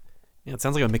 Yeah, it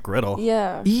sounds like a McGriddle.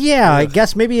 Yeah. Yeah, I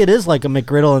guess maybe it is like a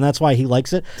McGriddle, and that's why he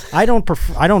likes it.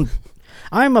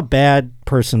 I'm a bad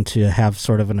person to have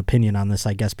sort of an opinion on this,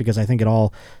 I guess, because I think it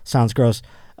all sounds gross.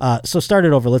 So start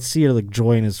it over. Let's see the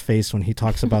joy in his face when he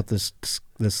talks about this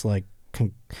it's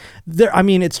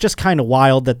just kind of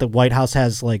wild that the White House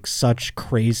has like such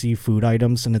crazy food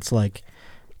items, and it's like,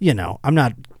 I'm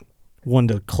not one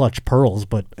to clutch pearls,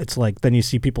 but it's like then you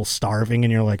see people starving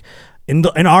and you're like in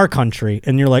our country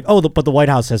and you're like, but the White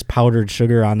House has powdered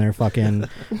sugar on their fucking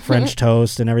French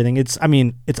toast and everything. It's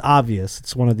obvious.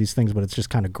 It's one of these things, but it's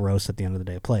just kind of gross at the end of the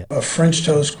day. Play it. A French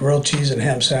toast, grilled cheese, and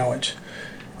ham sandwich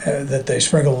that they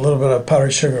sprinkled a little bit of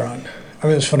powdered sugar on. I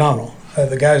mean, it was phenomenal.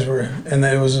 The guys were, and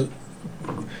there was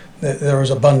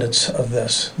abundance of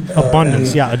this.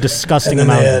 Abundance, a disgusting and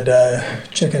then amount. They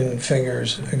had chicken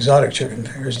fingers, exotic chicken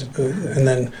fingers, and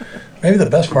then maybe the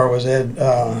best part was they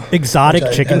had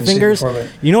exotic chicken fingers. Before,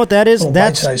 you know what that is?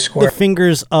 That's square. the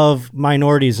fingers of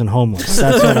minorities and homeless.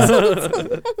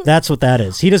 That's what that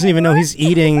is. He doesn't even know he's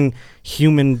eating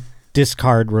human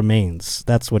discard remains.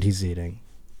 That's what he's eating.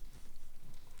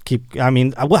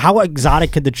 How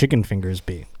exotic could the chicken fingers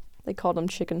be? They called them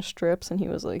chicken strips, and he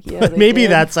was like, yeah, maybe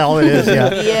that's all it is,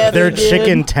 yeah. Yeah, they're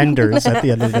chicken tenders at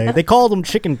the end of the day. They called them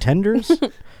chicken tenders?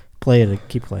 Keep playing.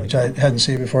 Which I hadn't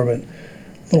seen before, but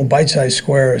little bite-sized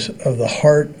squares of the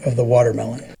heart of the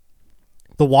watermelon.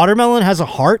 The watermelon has a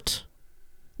heart?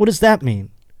 What does that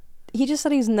mean? He just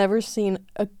said he's never seen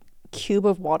a cube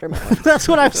of watermelon. That's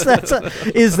what I've said.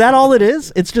 Is that all it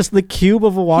is? It's just the cube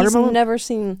of a watermelon? He's never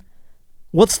seen...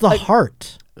 What's the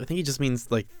heart? I think he just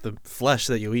means like the flesh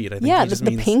that you eat. I think yeah, he just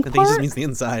the means, pink I think part? he just means the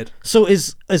inside. So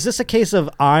is this a case of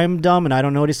I'm dumb and I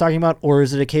don't know what he's talking about, or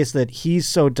is it a case that he's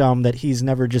so dumb that he's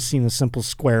never just seen a simple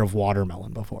square of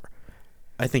watermelon before?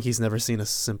 I think he's never seen a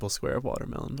simple square of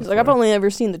watermelon before. He's like, I've only ever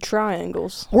seen the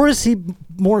triangles. Or is he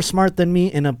more smart than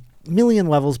me in a million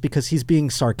levels because he's being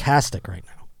sarcastic right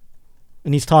now?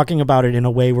 And he's talking about it in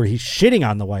a way where he's shitting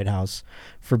on the White House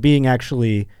for being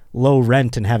actually low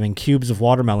rent and having cubes of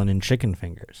watermelon and chicken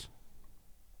fingers.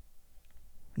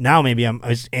 Now maybe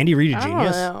is Andy Reid a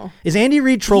genius? I don't know. Is Andy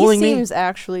Reid trolling me? He seems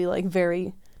actually like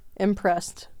very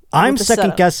impressed. I'm with the second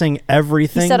setup. guessing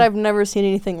everything. He said I've never seen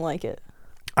anything like it.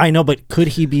 I know, but could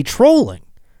he be trolling?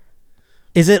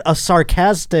 Is it a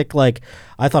sarcastic, like,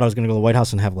 I thought I was going to go to the White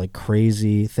House and have, like,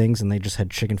 crazy things, and they just had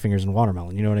chicken fingers and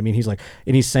watermelon. You know what I mean? He's like,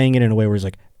 and he's saying it in a way where he's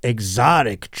like,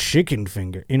 exotic chicken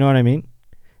finger. You know what I mean?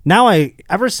 Now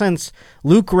ever since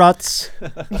Luke Rutz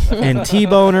and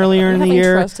T-Bone earlier in the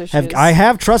year, I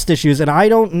have trust issues, and I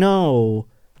don't know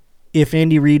if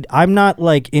Andy Reid, I'm not,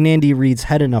 like, in Andy Reid's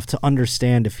head enough to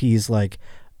understand if he's, like,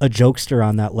 a jokester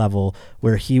on that level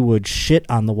where he would shit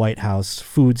on the White House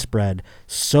food spread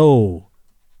so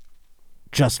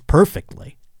just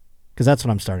perfectly, because that's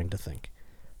what I'm starting to think.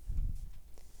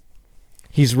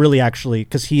 He's really actually,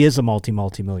 because he is a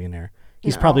multi-millionaire.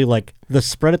 He's probably like, the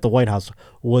spread at the White House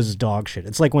was dog shit.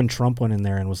 It's like when Trump went in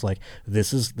there and was like, I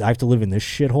have to live in this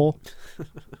shithole.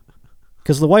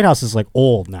 Because the White House is like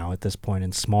old now at this point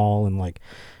and small, and like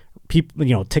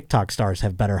people, TikTok stars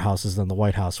have better houses than the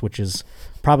White House, which is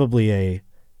probably a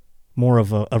more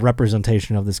of a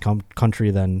representation of this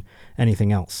country than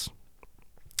anything else.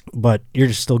 But you're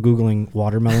just still Googling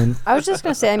watermelon. I was just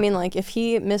going to say, I mean, like, if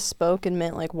he misspoke and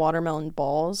meant, like, watermelon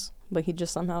balls, but he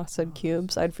just somehow said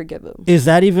cubes, I'd forgive him. Is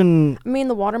that even... I mean,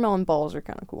 the watermelon balls are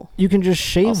kind of cool. You can just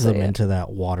shave them into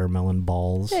that watermelon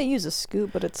balls. Yeah, use a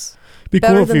scoop, but it's cool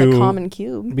better than the common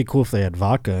cube. It'd be cool if they had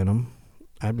vodka in them.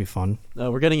 That'd be fun.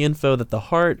 We're getting info that the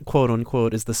heart, quote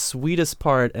unquote, is the sweetest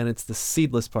part and it's the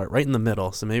seedless part right in the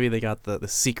middle. So maybe they got the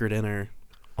secret inner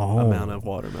amount of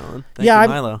watermelon. Thank you,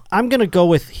 Milo. I'm going to go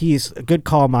with he's a good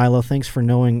call, Milo. Thanks for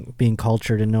being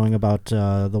cultured and knowing about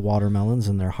the watermelons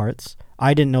and their hearts.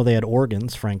 I didn't know they had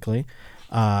organs, frankly.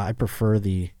 I prefer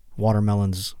the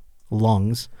watermelon's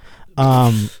lungs.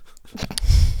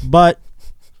 But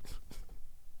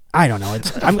I don't know.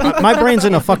 My brain's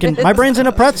in a pretzel.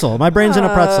 My brain's in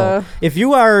a pretzel. If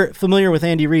you are familiar with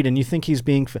Andy Reid and you think he's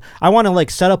being, I want to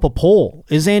like set up a poll.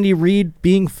 Is Andy Reid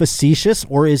being facetious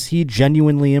or is he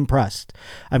genuinely impressed?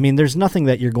 I mean, there's nothing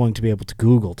that you're going to be able to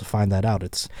Google to find that out.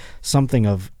 It's something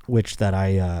of which that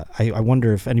I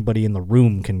wonder if anybody in the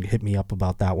room can hit me up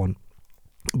about that one.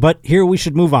 But here we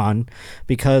should move on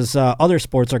because other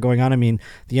sports are going on. I mean,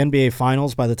 the NBA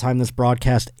Finals, by the time this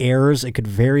broadcast airs, it could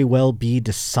very well be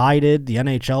decided. The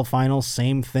NHL Finals,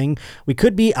 same thing. We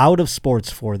could be out of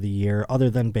sports for the year other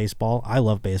than baseball. I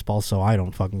love baseball, so I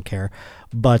don't fucking care.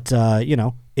 But,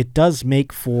 it does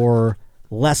make for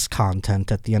less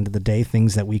content at the end of the day,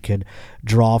 things that we could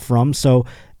draw from. So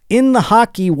in the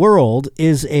hockey world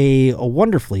is a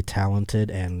wonderfully talented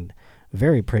and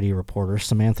very pretty reporter,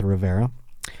 Samantha Rivera.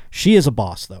 She is a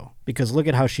boss, though, because look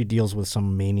at how she deals with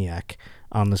some maniac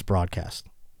on this broadcast.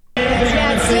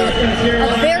 Yeah, it's still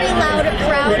a very loud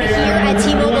crowd here at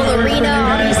T-Mobile Arena.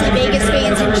 Obviously, Vegas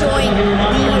fans enjoying the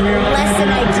less than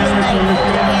ideal night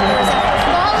for the Panthers after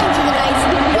falling to the Knights.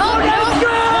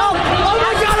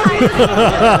 All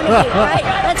right,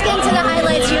 let's get into the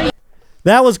highlights here.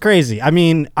 That was crazy. I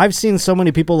mean, I've seen so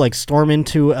many people like storm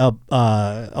into a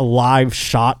live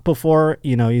shot before.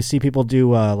 You see people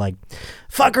do like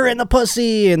 "fuck her in the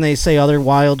pussy" and they say other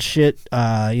wild shit.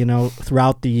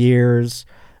 Throughout the years,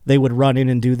 they would run in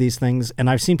and do these things. And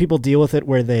I've seen people deal with it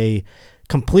where they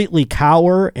completely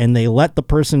cower and they let the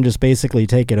person just basically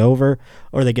take it over,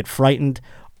 or they get frightened.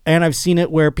 And I've seen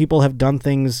it where people have done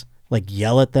things like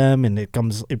yell at them, and it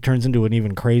turns into an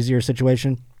even crazier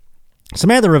situation.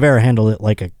 Samantha Rivera handled it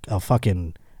like a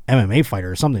fucking MMA fighter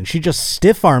or something. She just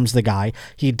stiff arms the guy.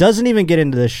 He doesn't even get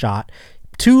into this shot.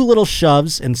 2 little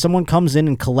shoves, and someone comes in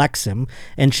and collects him,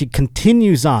 and she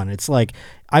continues on. It's like,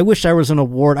 I wish there was an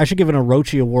award. I should give an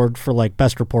Orochi award for like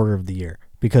best reporter of the year,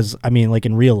 because I mean, like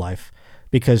in real life,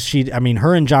 because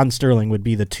her and John Sterling would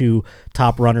be the 2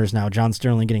 top runners now. John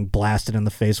Sterling getting blasted in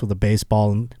the face with a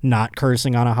baseball and not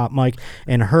cursing on a hot mic,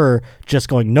 and her just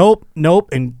going nope,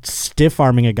 and stiff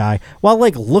arming a guy while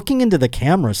like looking into the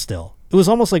camera still. It was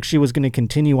almost like she was going to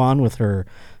continue on with her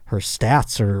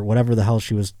stats or whatever the hell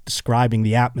she was describing,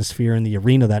 the atmosphere in the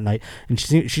arena that night, and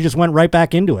she just went right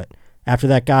back into it. After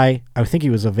that guy, I think he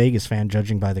was a Vegas fan,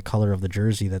 judging by the color of the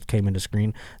jersey that came into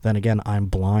screen. Then again, I'm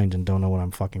blind and don't know what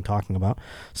I'm fucking talking about,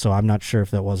 so I'm not sure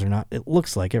if that was or not. It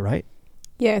looks like it, right?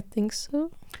 Yeah, I think so.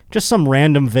 Just some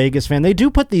random Vegas fan. They do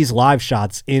put these live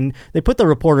shots in. They put the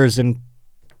reporters in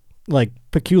like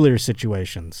peculiar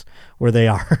situations where they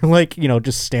are like,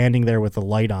 just standing there with the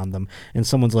light on them, and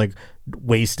someone's like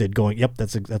wasted going, yep,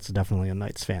 that's definitely a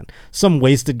Knights fan. Some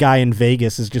wasted guy in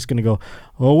Vegas is just going to go,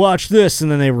 oh, watch this.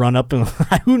 And then they run up and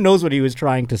who knows what he was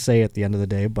trying to say at the end of the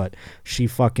day, but she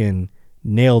fucking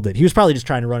nailed it. He was probably just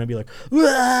trying to run and be like,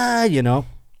 ah,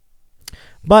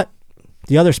 But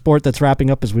the other sport that's wrapping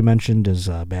up, as we mentioned, is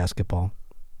basketball.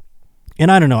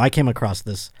 And I don't know, I came across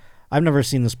this. I've never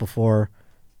seen this before.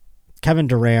 Kevin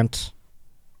Durant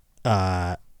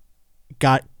got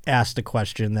asked a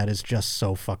question that is just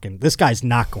so fucking... This guy's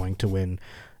not going to win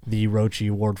the Orochi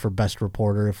Award for Best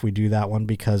Reporter if we do that one,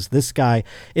 because this guy...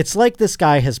 It's like this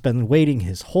guy has been waiting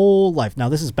his whole life. Now,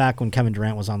 this is back when Kevin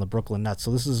Durant was on the Brooklyn Nets,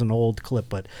 so this is an old clip,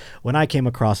 but when I came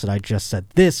across it, I just said,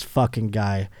 this fucking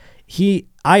guy...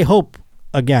 I hope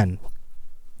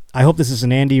this is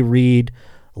an Andy Reid,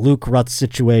 Luke Rutz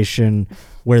situation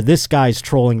where this guy's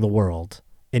trolling the world,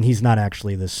 and he's not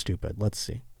actually this stupid. Let's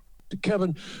see.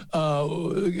 Kevin,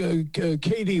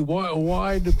 KD,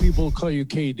 why do people call you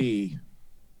KD?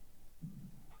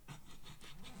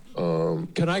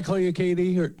 Can I call you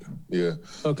KD? Or? Yeah.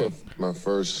 Okay. My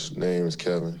first name is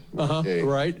Kevin.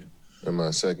 Right. And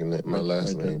my second name, my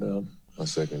last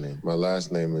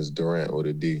name is Durant with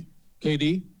a D.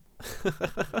 KD?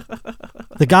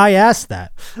 The guy asked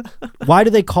that. Why do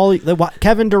they call you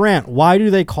Kevin Durant? Why do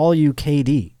they call you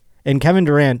KD? And Kevin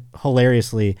Durant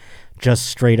hilariously just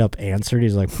straight up answered.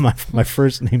 He's like, my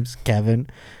first name's Kevin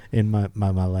and my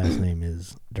last name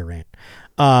is Durant.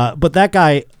 But that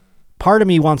guy, part of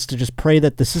me wants to just pray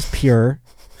that this is pure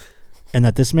and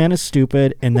that this man is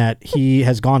stupid and that he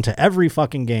has gone to every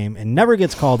fucking game and never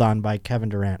gets called on by Kevin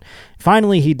Durant.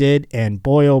 Finally he did, and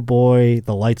boy oh boy,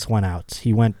 the lights went out.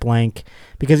 He went blank,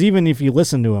 because even if you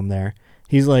listen to him there,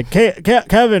 he's like,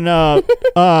 Kevin,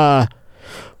 why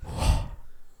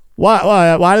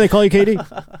do they call you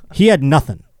KD? He had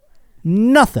nothing.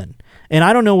 And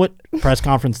I don't know what press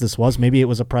conference this was. Maybe it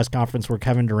was a press conference where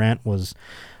Kevin Durant was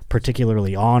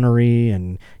particularly ornery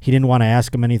and he didn't want to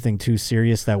ask him anything too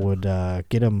serious that would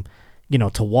get him,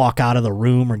 to walk out of the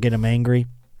room or get him angry.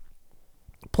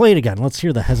 Play it again. Let's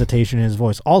hear the hesitation in his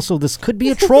voice. Also, this could be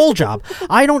a troll job.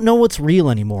 I don't know what's real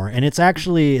anymore, and it's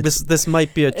actually... This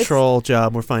might be a troll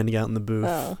job we're finding out in the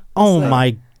booth. Oh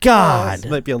my God.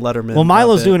 This might be a Letterman. Well,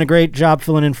 Milo's doing a great job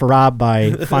filling in for Rob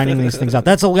by finding these things out.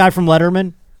 That's a guy from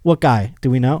Letterman? What guy?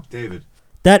 Do we know? David.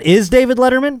 That is David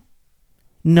Letterman?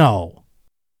 No.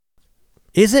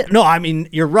 Is it? No, I mean,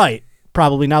 you're right.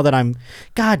 Probably now that I'm...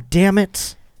 God damn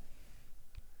it.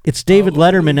 It's David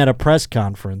Letterman at a press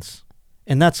conference.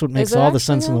 And that's what makes all the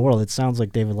sense in the world. It sounds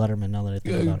like David Letterman now that I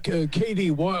think about it.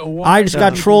 KD, why I just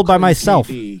got trolled by myself.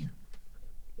 KD?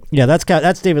 Yeah, that's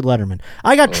David Letterman.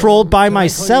 I got trolled by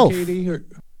myself.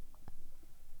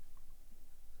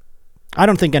 I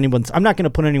don't think anyone's... I'm not going to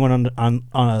put anyone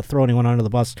throw anyone under the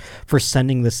bus for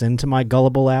sending this in to my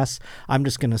gullible ass. I'm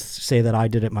just going to say that I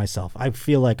did it myself. I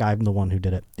feel like I'm the one who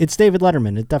did it. It's David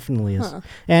Letterman. It definitely is. Huh.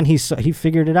 And he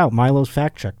figured it out. Milo's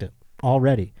fact-checked it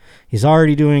already. He's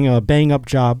already doing a bang-up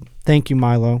job. Thank you,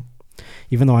 Milo.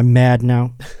 Even though I'm mad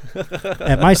now.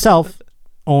 At myself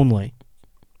only.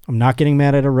 I'm not getting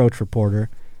mad at a Roach reporter.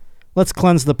 Let's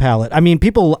cleanse the palate. I mean,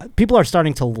 people are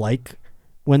starting to like...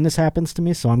 when this happens to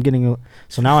me, so I'm getting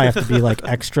so now I have to be like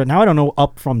extra. Now I don't know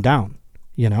up from down,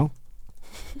 Well,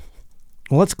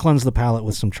 let's cleanse the palate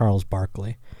with some Charles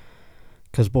Barkley,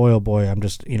 because boy oh boy, I'm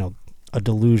just a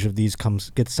deluge of these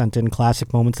gets sent in,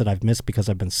 classic moments that I've missed because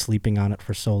I've been sleeping on it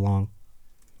for so long.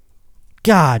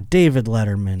 God, David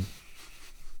Letterman.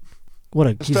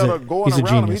 Instead of going he's a around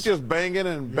him, genius. he's just banging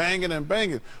and banging and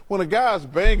banging. When a guy's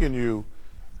banging you,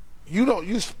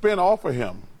 you spin off of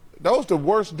him. Those are the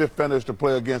worst defenders to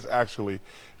play against, actually,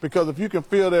 because if you can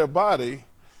feel their body,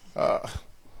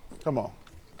 come on.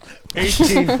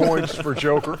 18 points for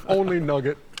Joker, only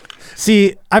Nugget.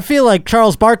 See, I feel like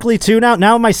Charles Barkley, too,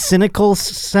 now my cynical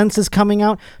sense is coming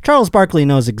out. Charles Barkley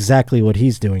knows exactly what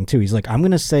he's doing, too. He's like, I'm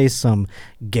going to say some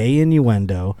gay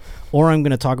innuendo, or I'm going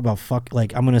to talk about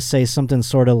I'm going to say something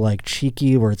sort of like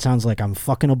cheeky where it sounds like I'm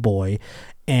fucking a boy,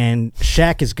 and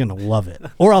Shaq is going to love it.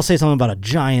 Or I'll say something about a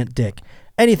giant dick.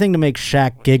 Anything to make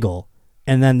Shaq giggle,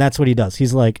 and then that's what he does.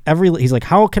 He's like,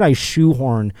 how can I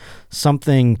shoehorn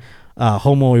something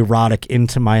homoerotic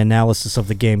into my analysis of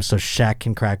the game so Shaq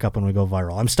can crack up and we go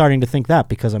viral? I'm starting to think that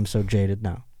because I'm so jaded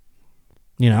now.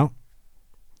 You know?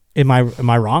 Am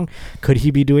I wrong? Could he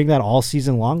be doing that all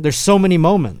season long? There's so many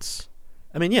moments.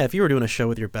 I mean, yeah, if you were doing a show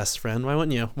with your best friend, why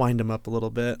wouldn't you wind him up a little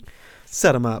bit?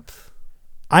 Set him up.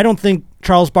 I don't think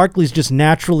Charles Barkley's just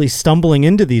naturally stumbling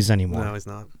into these anymore. No, he's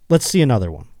not. Let's see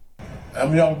another one.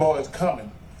 Them young boys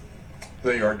coming.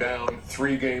 They are down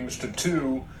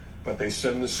 3-2, but they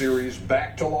send the series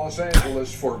back to Los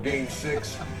Angeles for Game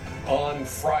 6 on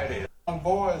Friday. Them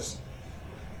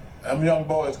young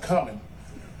boys coming.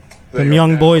 Them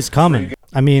young boys coming.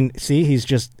 I mean, see, he's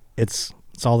just, it's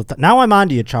all the time. Now I'm on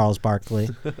to you, Charles Barkley.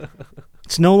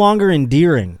 It's no longer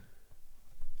endearing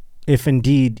if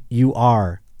indeed you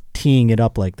are teeing it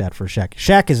up like that for Shaq.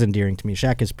 Shaq is endearing to me.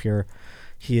 Shaq is pure.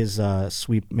 He is a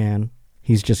sweet man.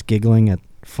 He's just giggling at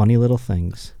funny little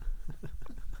things.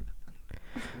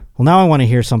 Well, now I want to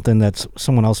hear something that's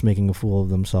someone else making a fool of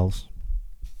themselves.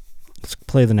 Let's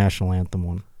play the national anthem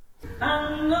one.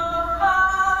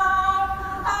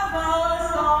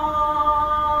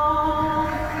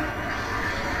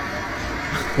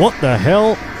 What the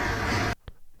hell?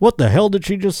 What the hell did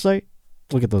she just say?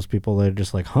 Look at those people. They're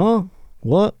just like, huh?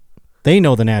 What? They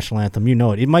know the national anthem. You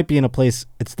know it. It might be in a place.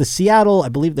 It's the Seattle. I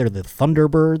believe they're the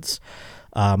Thunderbirds,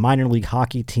 minor league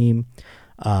hockey team.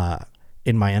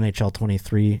 In my NHL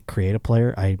 23 creative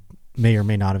player, I may or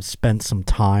may not have spent some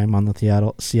time on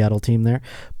the Seattle team there.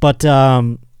 But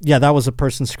yeah, that was a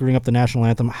person screwing up the national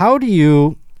anthem. How do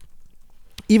you,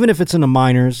 even if it's in the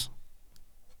minors,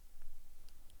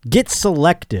 get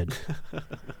selected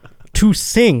to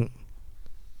sing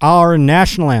our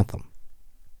national anthem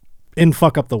and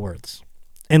fuck up the words?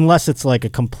 Unless it's like a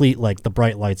complete, like the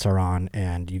bright lights are on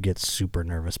and you get super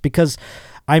nervous. Because,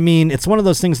 I mean, it's one of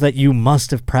those things that you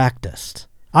must have practiced.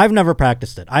 I've never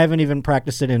practiced it. I haven't even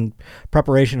practiced it in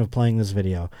preparation of playing this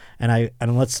video. And I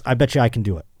bet you I can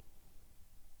do it.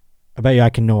 I bet you I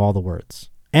can know all the words.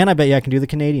 And I bet you I can do the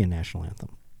Canadian national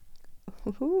anthem.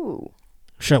 Ooh.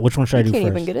 Which one should I do first? You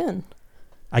can't even get in.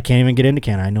 I can't even get into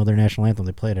Canada. I know their national anthem.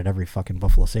 They play it at every fucking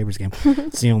Buffalo Sabres game.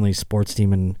 It's the only sports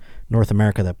team in North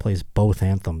America that plays both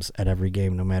anthems at every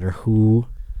game, no matter who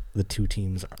the two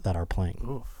teams that are playing.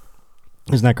 Ooh.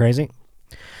 Isn't that crazy?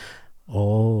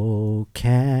 Oh,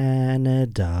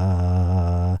 Canada,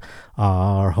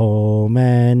 our home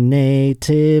and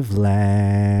native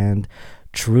land,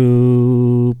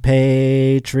 true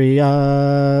patriots,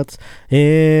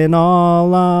 in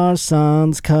all our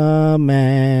sons'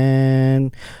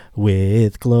 command.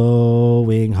 With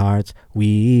glowing hearts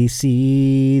we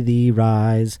see thee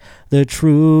rise, the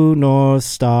true North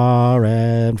Star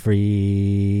and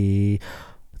free.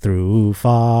 Through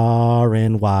far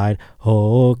and wide,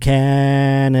 oh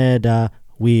Canada,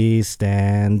 we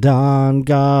stand on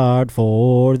guard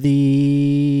for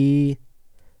thee.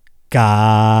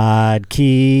 God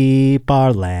keep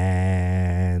our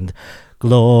land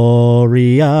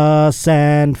glorious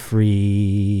and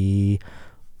free.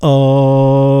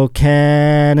 Oh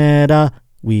Canada,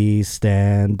 we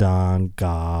stand on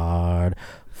guard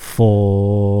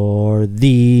for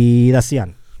thee. That's the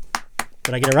end.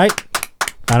 Did I get it right?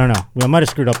 I don't know. I might have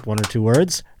screwed up one or two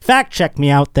words. Fact check me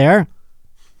out there.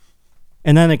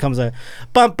 And then it comes a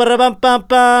bum ba bum bum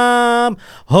bum.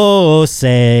 Oh,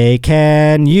 say,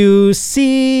 can you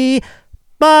see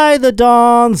by the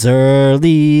dawn's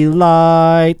early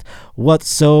light what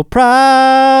so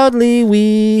proudly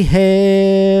we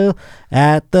hail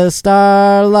at the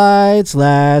starlight's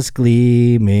last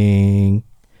gleaming?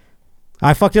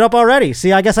 I fucked it up already.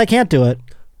 See, I guess I can't do it.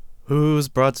 Whose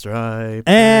broad stripe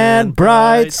and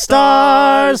bright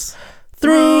stars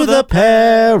through the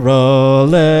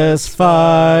perilous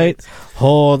fight,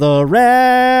 o'er the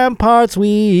ramparts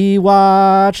we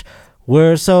watch.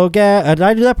 We're so did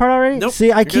I do that part already? Nope.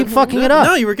 See, I keep fucking it up.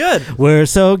 No, you were good. We're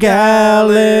so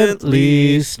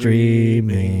gallantly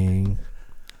streaming.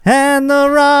 and the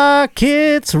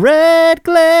rocket's red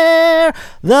glare,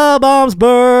 the bombs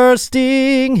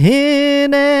bursting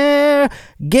in air,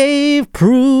 gave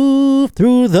proof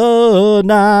through the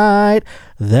night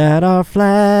that our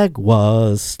flag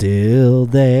was still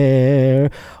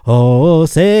there. Oh,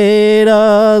 say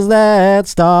does that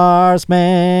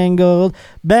star-spangled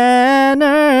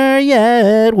banner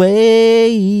yet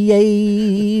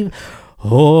wave?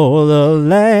 Oh, the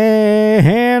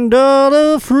land of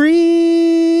the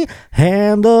free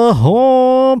and the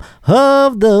home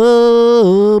of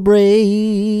the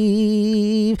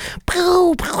brave.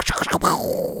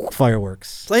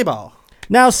 Fireworks. Play ball.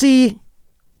 Now, see,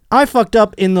 I fucked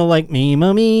up in the like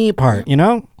me part, you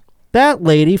know? That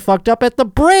lady fucked up at the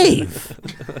brave.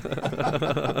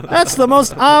 That's the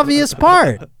most obvious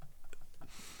part.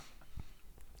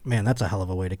 Man, that's a hell of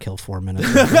a way to kill 4 minutes.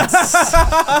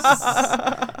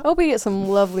 I hope we get some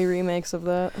lovely remakes of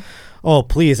that. Oh,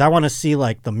 please. I want to see,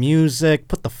 like, the music,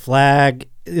 put the flag,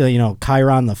 you know,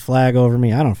 Chiron the flag over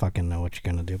me. I don't fucking know what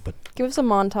you're going to do, but... Give us a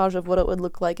montage of what it would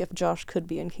look like if Josh could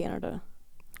be in Canada.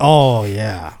 Oh,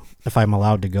 yeah. If I'm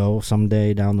allowed to go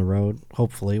someday down the road,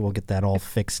 hopefully we'll get that all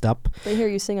fixed up. They hear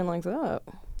you singing like that.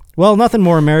 Well, nothing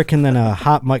more American than a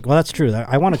hot mic. Well, that's true.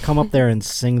 I want to come up there and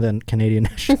sing the Canadian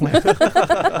national anthem.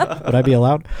 Would I be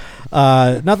allowed?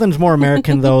 Nothing's more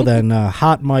American, though, than a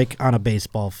hot mic on a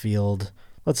baseball field.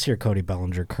 Let's hear Cody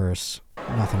Bellinger curse.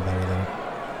 Nothing better than it.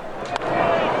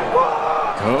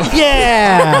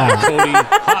 Yeah! Cody,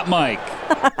 hot mic.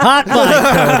 Hot mic,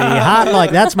 Cody. Hot mic.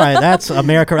 That's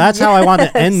America. That's how I want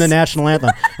to end the national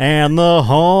anthem. And the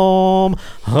home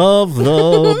of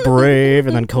the brave.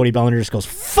 And then Cody Bellinger just goes,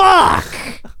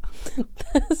 fuck!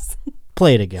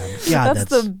 Play it again. God, that's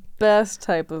the best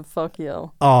type of fuck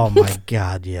yell. Oh my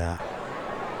God, yeah.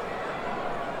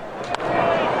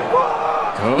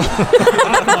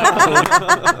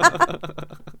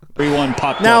 3-1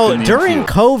 popped now, up in the during infield.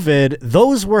 COVID,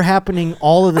 those were happening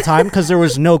all of the time because there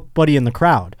was nobody in the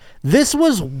crowd. This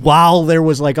was while there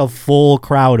was like a full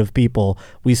crowd of people.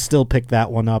 We still picked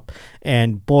that one up.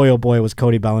 And boy, oh boy, was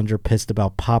Cody Bellinger pissed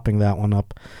about popping that one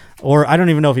up. Or I don't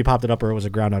even know if he popped it up or it was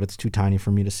a ground out. It's too tiny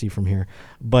for me to see from here.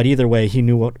 But either way, he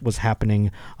knew what was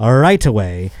happening right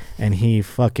away. And he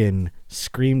fucking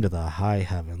screamed to the high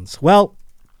heavens. Well,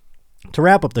 to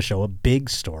wrap up the show, a big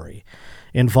story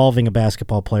involving a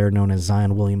basketball player known as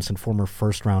Zion Williamson, former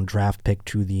first-round draft pick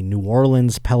to the New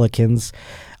Orleans Pelicans.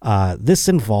 This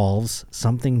involves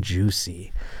something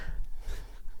juicy.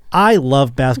 I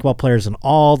love basketball players and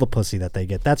all the pussy that they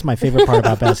get. That's my favorite part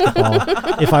about basketball.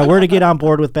 If I were to get on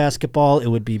board with basketball, it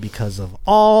would be because of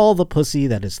all the pussy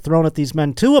that is thrown at these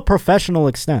men to a professional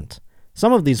extent.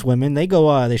 Some of these women, they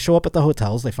show up at the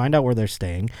hotels, they find out where they're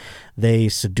staying, they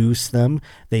seduce them,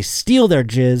 they steal their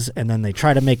jizz, and then they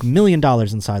try to make $1 million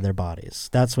inside their bodies.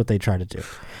 That's what they try to do.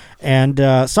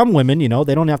 And some women, you know,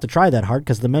 they don't have to try that hard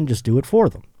because the men just do it for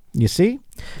them. You see?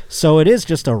 So it is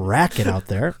just a racket out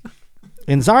there.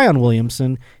 And Zion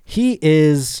Williamson, he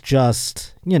is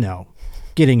just, you know,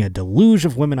 getting a deluge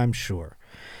of women, I'm sure.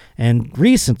 And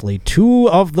recently, 2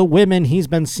 of the women he's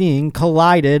been seeing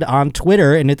collided on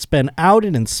Twitter, and it's been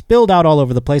outed and spilled out all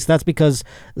over the place. That's because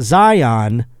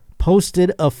Zion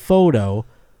posted a photo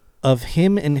of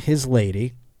him and his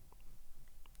lady,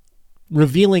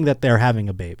 revealing that they're having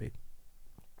a baby.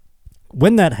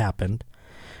 When that happened,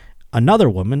 another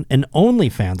woman, an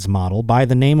OnlyFans model by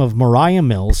the name of Mariah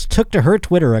Mills, took to her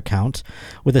Twitter account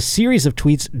with a series of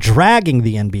tweets dragging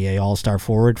the NBA All-Star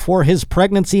forward for his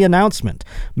pregnancy announcement.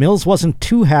 Mills wasn't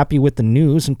too happy with the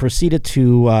news and proceeded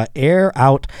to air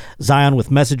out Zion with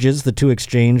messages the two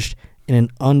exchanged in an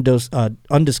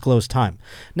undisclosed time.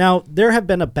 Now, there have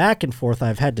been a back and forth.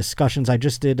 I've had discussions. I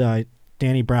just did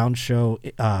Danny Brown's show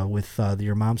with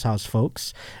Your Mom's House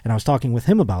folks, and I was talking with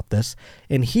him about this,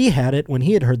 and he had it, when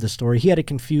he had heard the story, he had it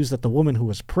confused that the woman who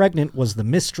was pregnant was the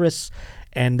mistress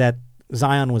and that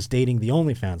Zion was dating the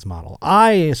OnlyFans model.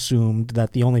 I assumed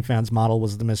that the OnlyFans model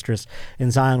was the mistress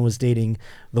and Zion was dating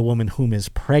the woman whom is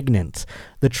pregnant.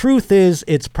 The truth is,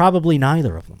 it's probably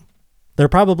neither of them. They're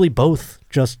probably both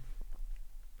just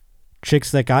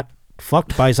chicks that got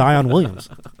fucked by Zion Williams,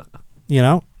 you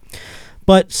know?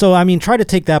 But, so, I mean, try to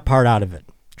take that part out of it.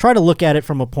 Try to look at it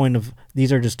from a point of,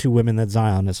 these are just 2 women that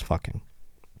Zion is fucking.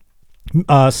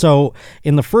 So,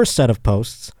 in the first set of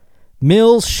posts,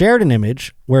 Mills shared an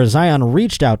image where Zion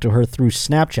reached out to her through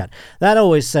Snapchat. That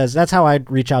always says, that's how I'd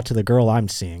reach out to the girl I'm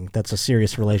seeing. That's a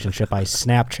serious relationship. I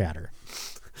Snapchat her.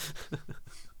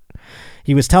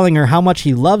 He was telling her how much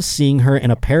he loves seeing her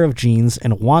in a pair of jeans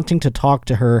and wanting to talk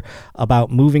to her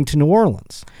about moving to New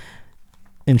Orleans.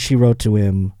 And she wrote to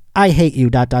him, I hate you, ...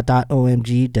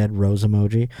 OMG, dead rose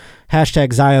emoji.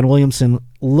 Hashtag Zion Williamson,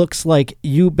 looks like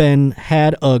you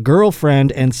had a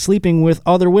girlfriend and sleeping with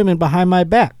other women behind my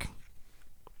back.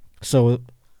 So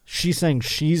she's saying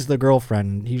she's the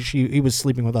girlfriend. He was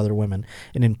sleeping with other women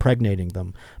and impregnating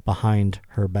them behind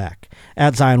her back.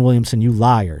 At Zion Williamson, you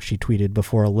liar, she tweeted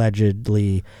before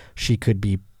allegedly she could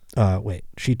be...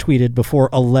 She tweeted before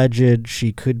alleged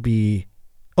she could be...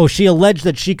 Oh, she alleged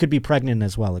that she could be pregnant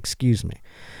as well. Excuse me.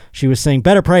 She was saying,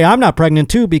 better pray I'm not pregnant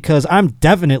too because I'm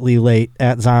definitely late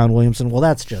at Zion Williamson. Well,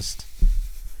 that's just...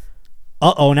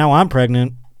 Uh-oh, now I'm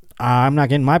pregnant. I'm not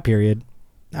getting my period.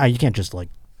 You can't just, like,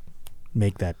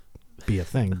 make that be a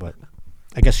thing, but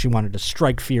I guess she wanted to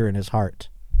strike fear in his heart.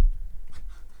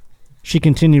 She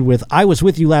continued with, I was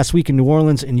with you last week in New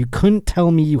Orleans and you couldn't tell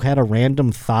me you had a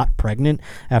random thought pregnant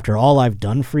after all I've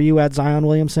done for you at Zion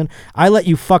Williamson. I let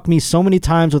you fuck me so many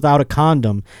times without a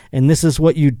condom and this is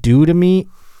what you do to me?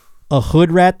 A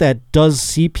hood rat that does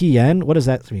CPN? What does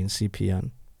that mean,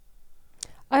 CPN?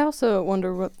 I also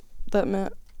wonder what that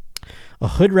meant. A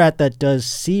hood rat that does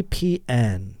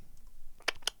CPN.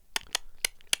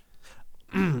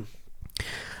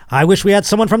 I wish we had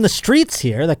someone from the streets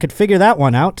here that could figure that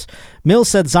one out. Mills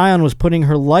said Zion was putting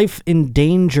her life in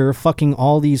danger fucking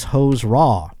all these hoes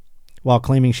raw, while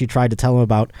claiming she tried to tell him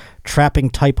about trapping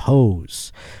type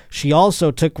hoes. She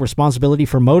also took responsibility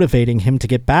for motivating him to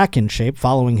get back in shape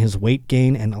following his weight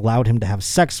gain and allowed him to have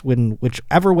sex in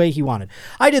whichever way he wanted.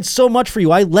 I did so much for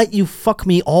you. I let you fuck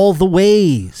me all the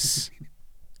ways.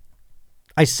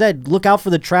 I said, look out for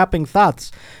the trapping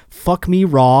thoughts. Fuck me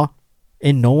raw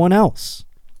and no one else.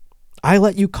 I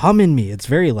let you come in me. It's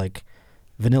very like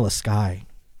Vanilla Sky.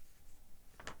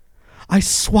 I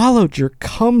swallowed your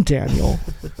cum, Daniel.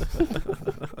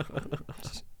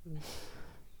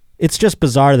 It's just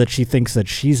bizarre that she thinks that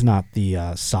she's not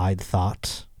the side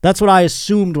thought. That's what I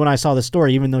assumed when I saw the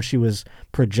story, even though she was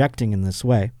projecting in this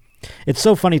way. It's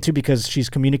so funny, too, because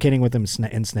she's communicating with him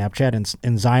in Snapchat,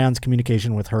 and Zion's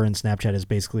communication with her in Snapchat is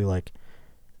basically like,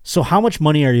 so how much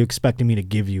money are you expecting me to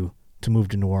give you to move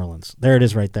to New Orleans? There it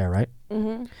is right there, right?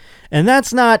 Mm-hmm. And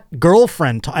that's not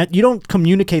girlfriend. You don't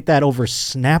communicate that over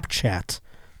Snapchat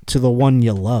to the one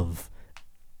you love,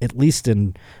 at least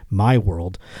in my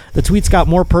world. The tweets got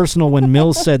more personal when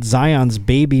Mills said Zion's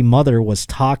baby mother was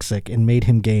toxic and made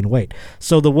him gain weight.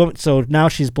 So now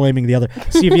she's blaming the other.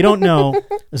 See, if you don't know,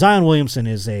 Zion Williamson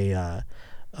is a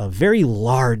very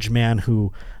large man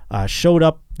who showed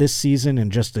up this season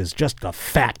and is just a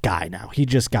fat guy now. He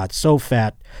just got so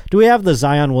fat. Do we have the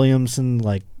Zion Williamson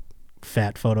like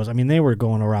fat photos? I mean, they were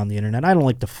going around the internet. I don't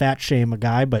like to fat shame a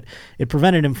guy, but it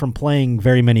prevented him from playing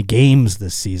very many games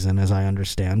this season, as I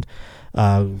understand,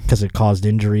 because it caused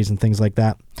injuries and things like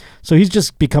that. So he's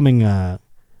just becoming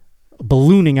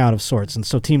ballooning out of sorts, and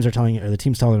so the team's telling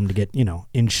him to get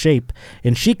in shape.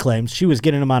 And she claims she was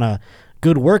getting him on a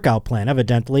good workout plan,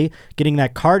 evidently getting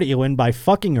that cardio in by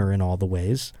fucking her in all the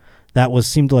ways. That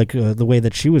seemed like the way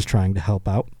that she was trying to help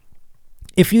out.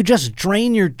 If you just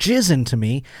drain your jizz into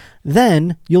me,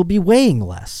 then you'll be weighing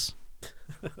less.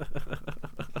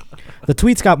 The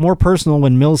tweets got more personal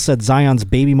when Mills said Zion's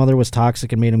baby mother was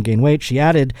toxic and made him gain weight. She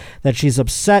added that she's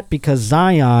upset because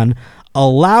Zion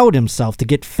allowed himself to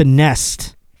get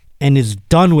finessed and is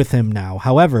done with him now.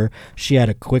 However, she had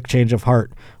a quick change of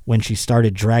heart when she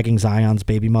started dragging Zion's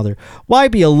baby mother. Why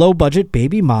be a low-budget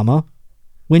baby mama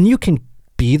when you can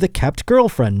be the kept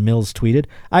girlfriend, Mills tweeted.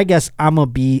 I guess I'ma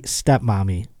be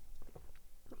stepmommy.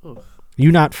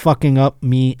 You not fucking up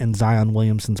me and Zion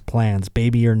Williamson's plans,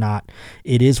 baby or not.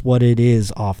 It is what it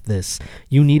is off this.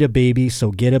 You need a baby, so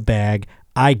get a bag.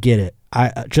 I get it.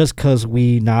 Just because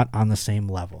we not on the same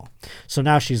level. So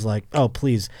now she's like, oh,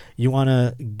 please, you want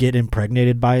to get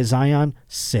impregnated by Zion?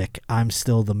 Sick. I'm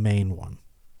still the main one.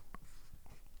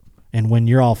 And when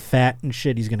you're all fat and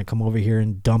shit, he's going to come over here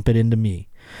and dump it into me.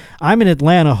 I'm in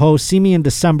Atlanta, ho. See me in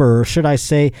December, or should I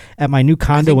say at my new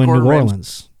condo in New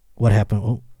Orleans. What happened?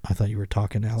 Oh, I thought you were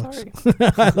talking, Alex.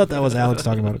 I thought that was Alex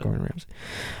talking about Gordon Ramsay.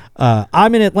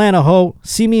 I'm in Atlanta, ho.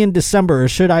 See me in December, or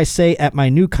should I say at my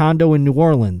new condo in New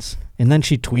Orleans. And then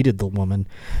she tweeted the woman,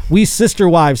 we sister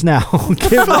wives now. Oh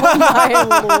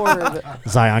my Lord.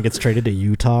 Zion gets traded to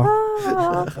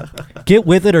Utah. Get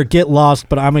with it or get lost,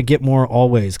 but I'm going to get more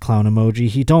always, clown emoji.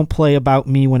 He don't play about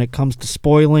me when it comes to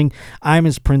spoiling. I'm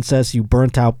his princess, you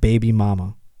burnt out baby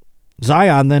mama.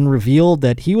 Zion then revealed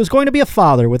that he was going to be a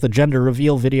father with a gender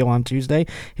reveal video on Tuesday.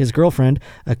 His girlfriend,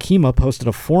 Akima, posted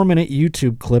a 4-minute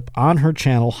YouTube clip on her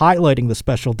channel highlighting the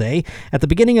special day. At the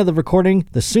beginning of the recording,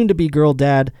 the soon-to-be girl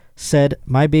dad said,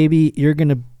 my baby, you're going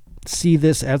to see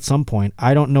this at some point.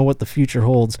 I don't know what the future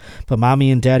holds, but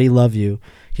mommy and daddy love you.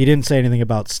 He didn't say anything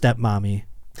about stepmommy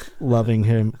loving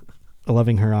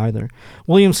her either.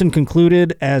 Williamson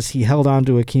concluded as he held on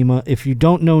to Akima, if you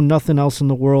don't know nothing else in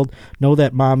the world, know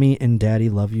that mommy and daddy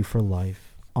love you for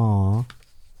life. Aw.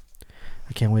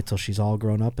 I can't wait till she's all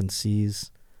grown up and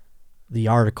sees the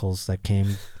articles that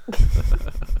came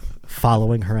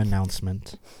following her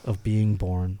announcement of being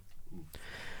born.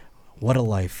 What a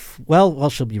life. Well,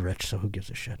 she'll be rich, so who gives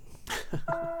a shit?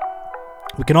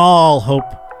 We can all hope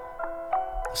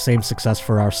the same success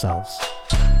for ourselves.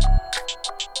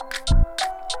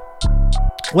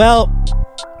 Well,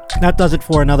 that does it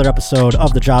for another episode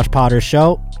of the Josh Potter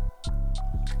Show.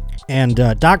 And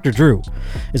Dr. Drew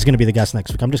is going to be the guest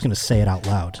next week. I'm just going to say it out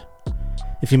loud.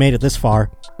 If you made it this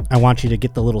far, I want you to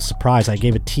get the little surprise. I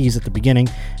gave a tease at the beginning,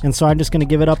 and so I'm just going to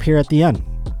give it up here at the end.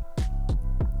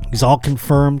 He's all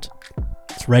confirmed.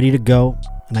 It's ready to go,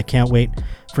 and I can't wait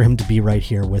for him to be right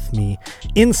here with me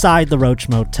inside the Roach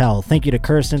Motel. Thank you to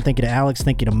Kirsten. Thank you to Alex.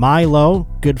 Thank you to Milo.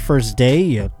 Good first day.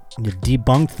 You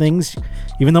debunked things.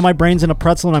 Even though my brain's in a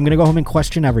pretzel, and I'm going to go home and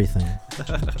question everything.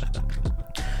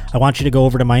 I want you to go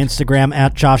over to my Instagram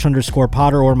at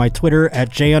Josh_Potter or my Twitter at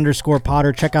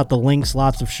J_Potter. Check out the links.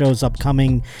 Lots of shows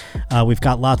upcoming. We've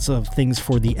got lots of things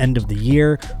for the end of the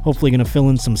year. Hopefully going to fill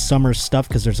in some summer stuff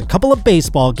because there's a couple of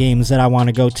baseball games that I want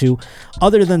to go to.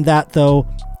 Other than that, though,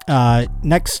 the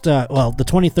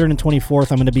 23rd and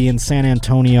 24th, I'm going to be in San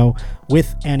Antonio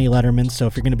with Annie Letterman. So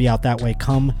if you're going to be out that way,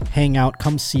 come hang out,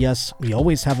 come see us. We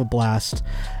always have a blast.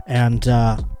 And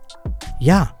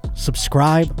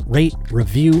subscribe, rate,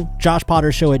 review.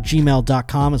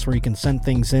 JoshPotterShow@gmail.com is where you can send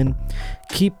things in.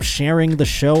 Keep sharing the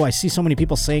show. I see so many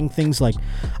people saying things like,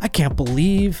 I can't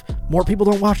believe more people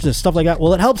don't watch this, stuff like that.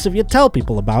 Well, it helps if you tell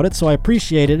people about it, so I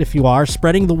appreciate it if you are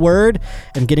spreading the word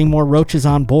and getting more roaches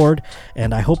on board.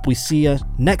 And I hope we see you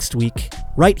next week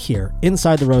right here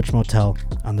inside the Roach Motel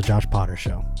on the Josh Potter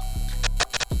Show.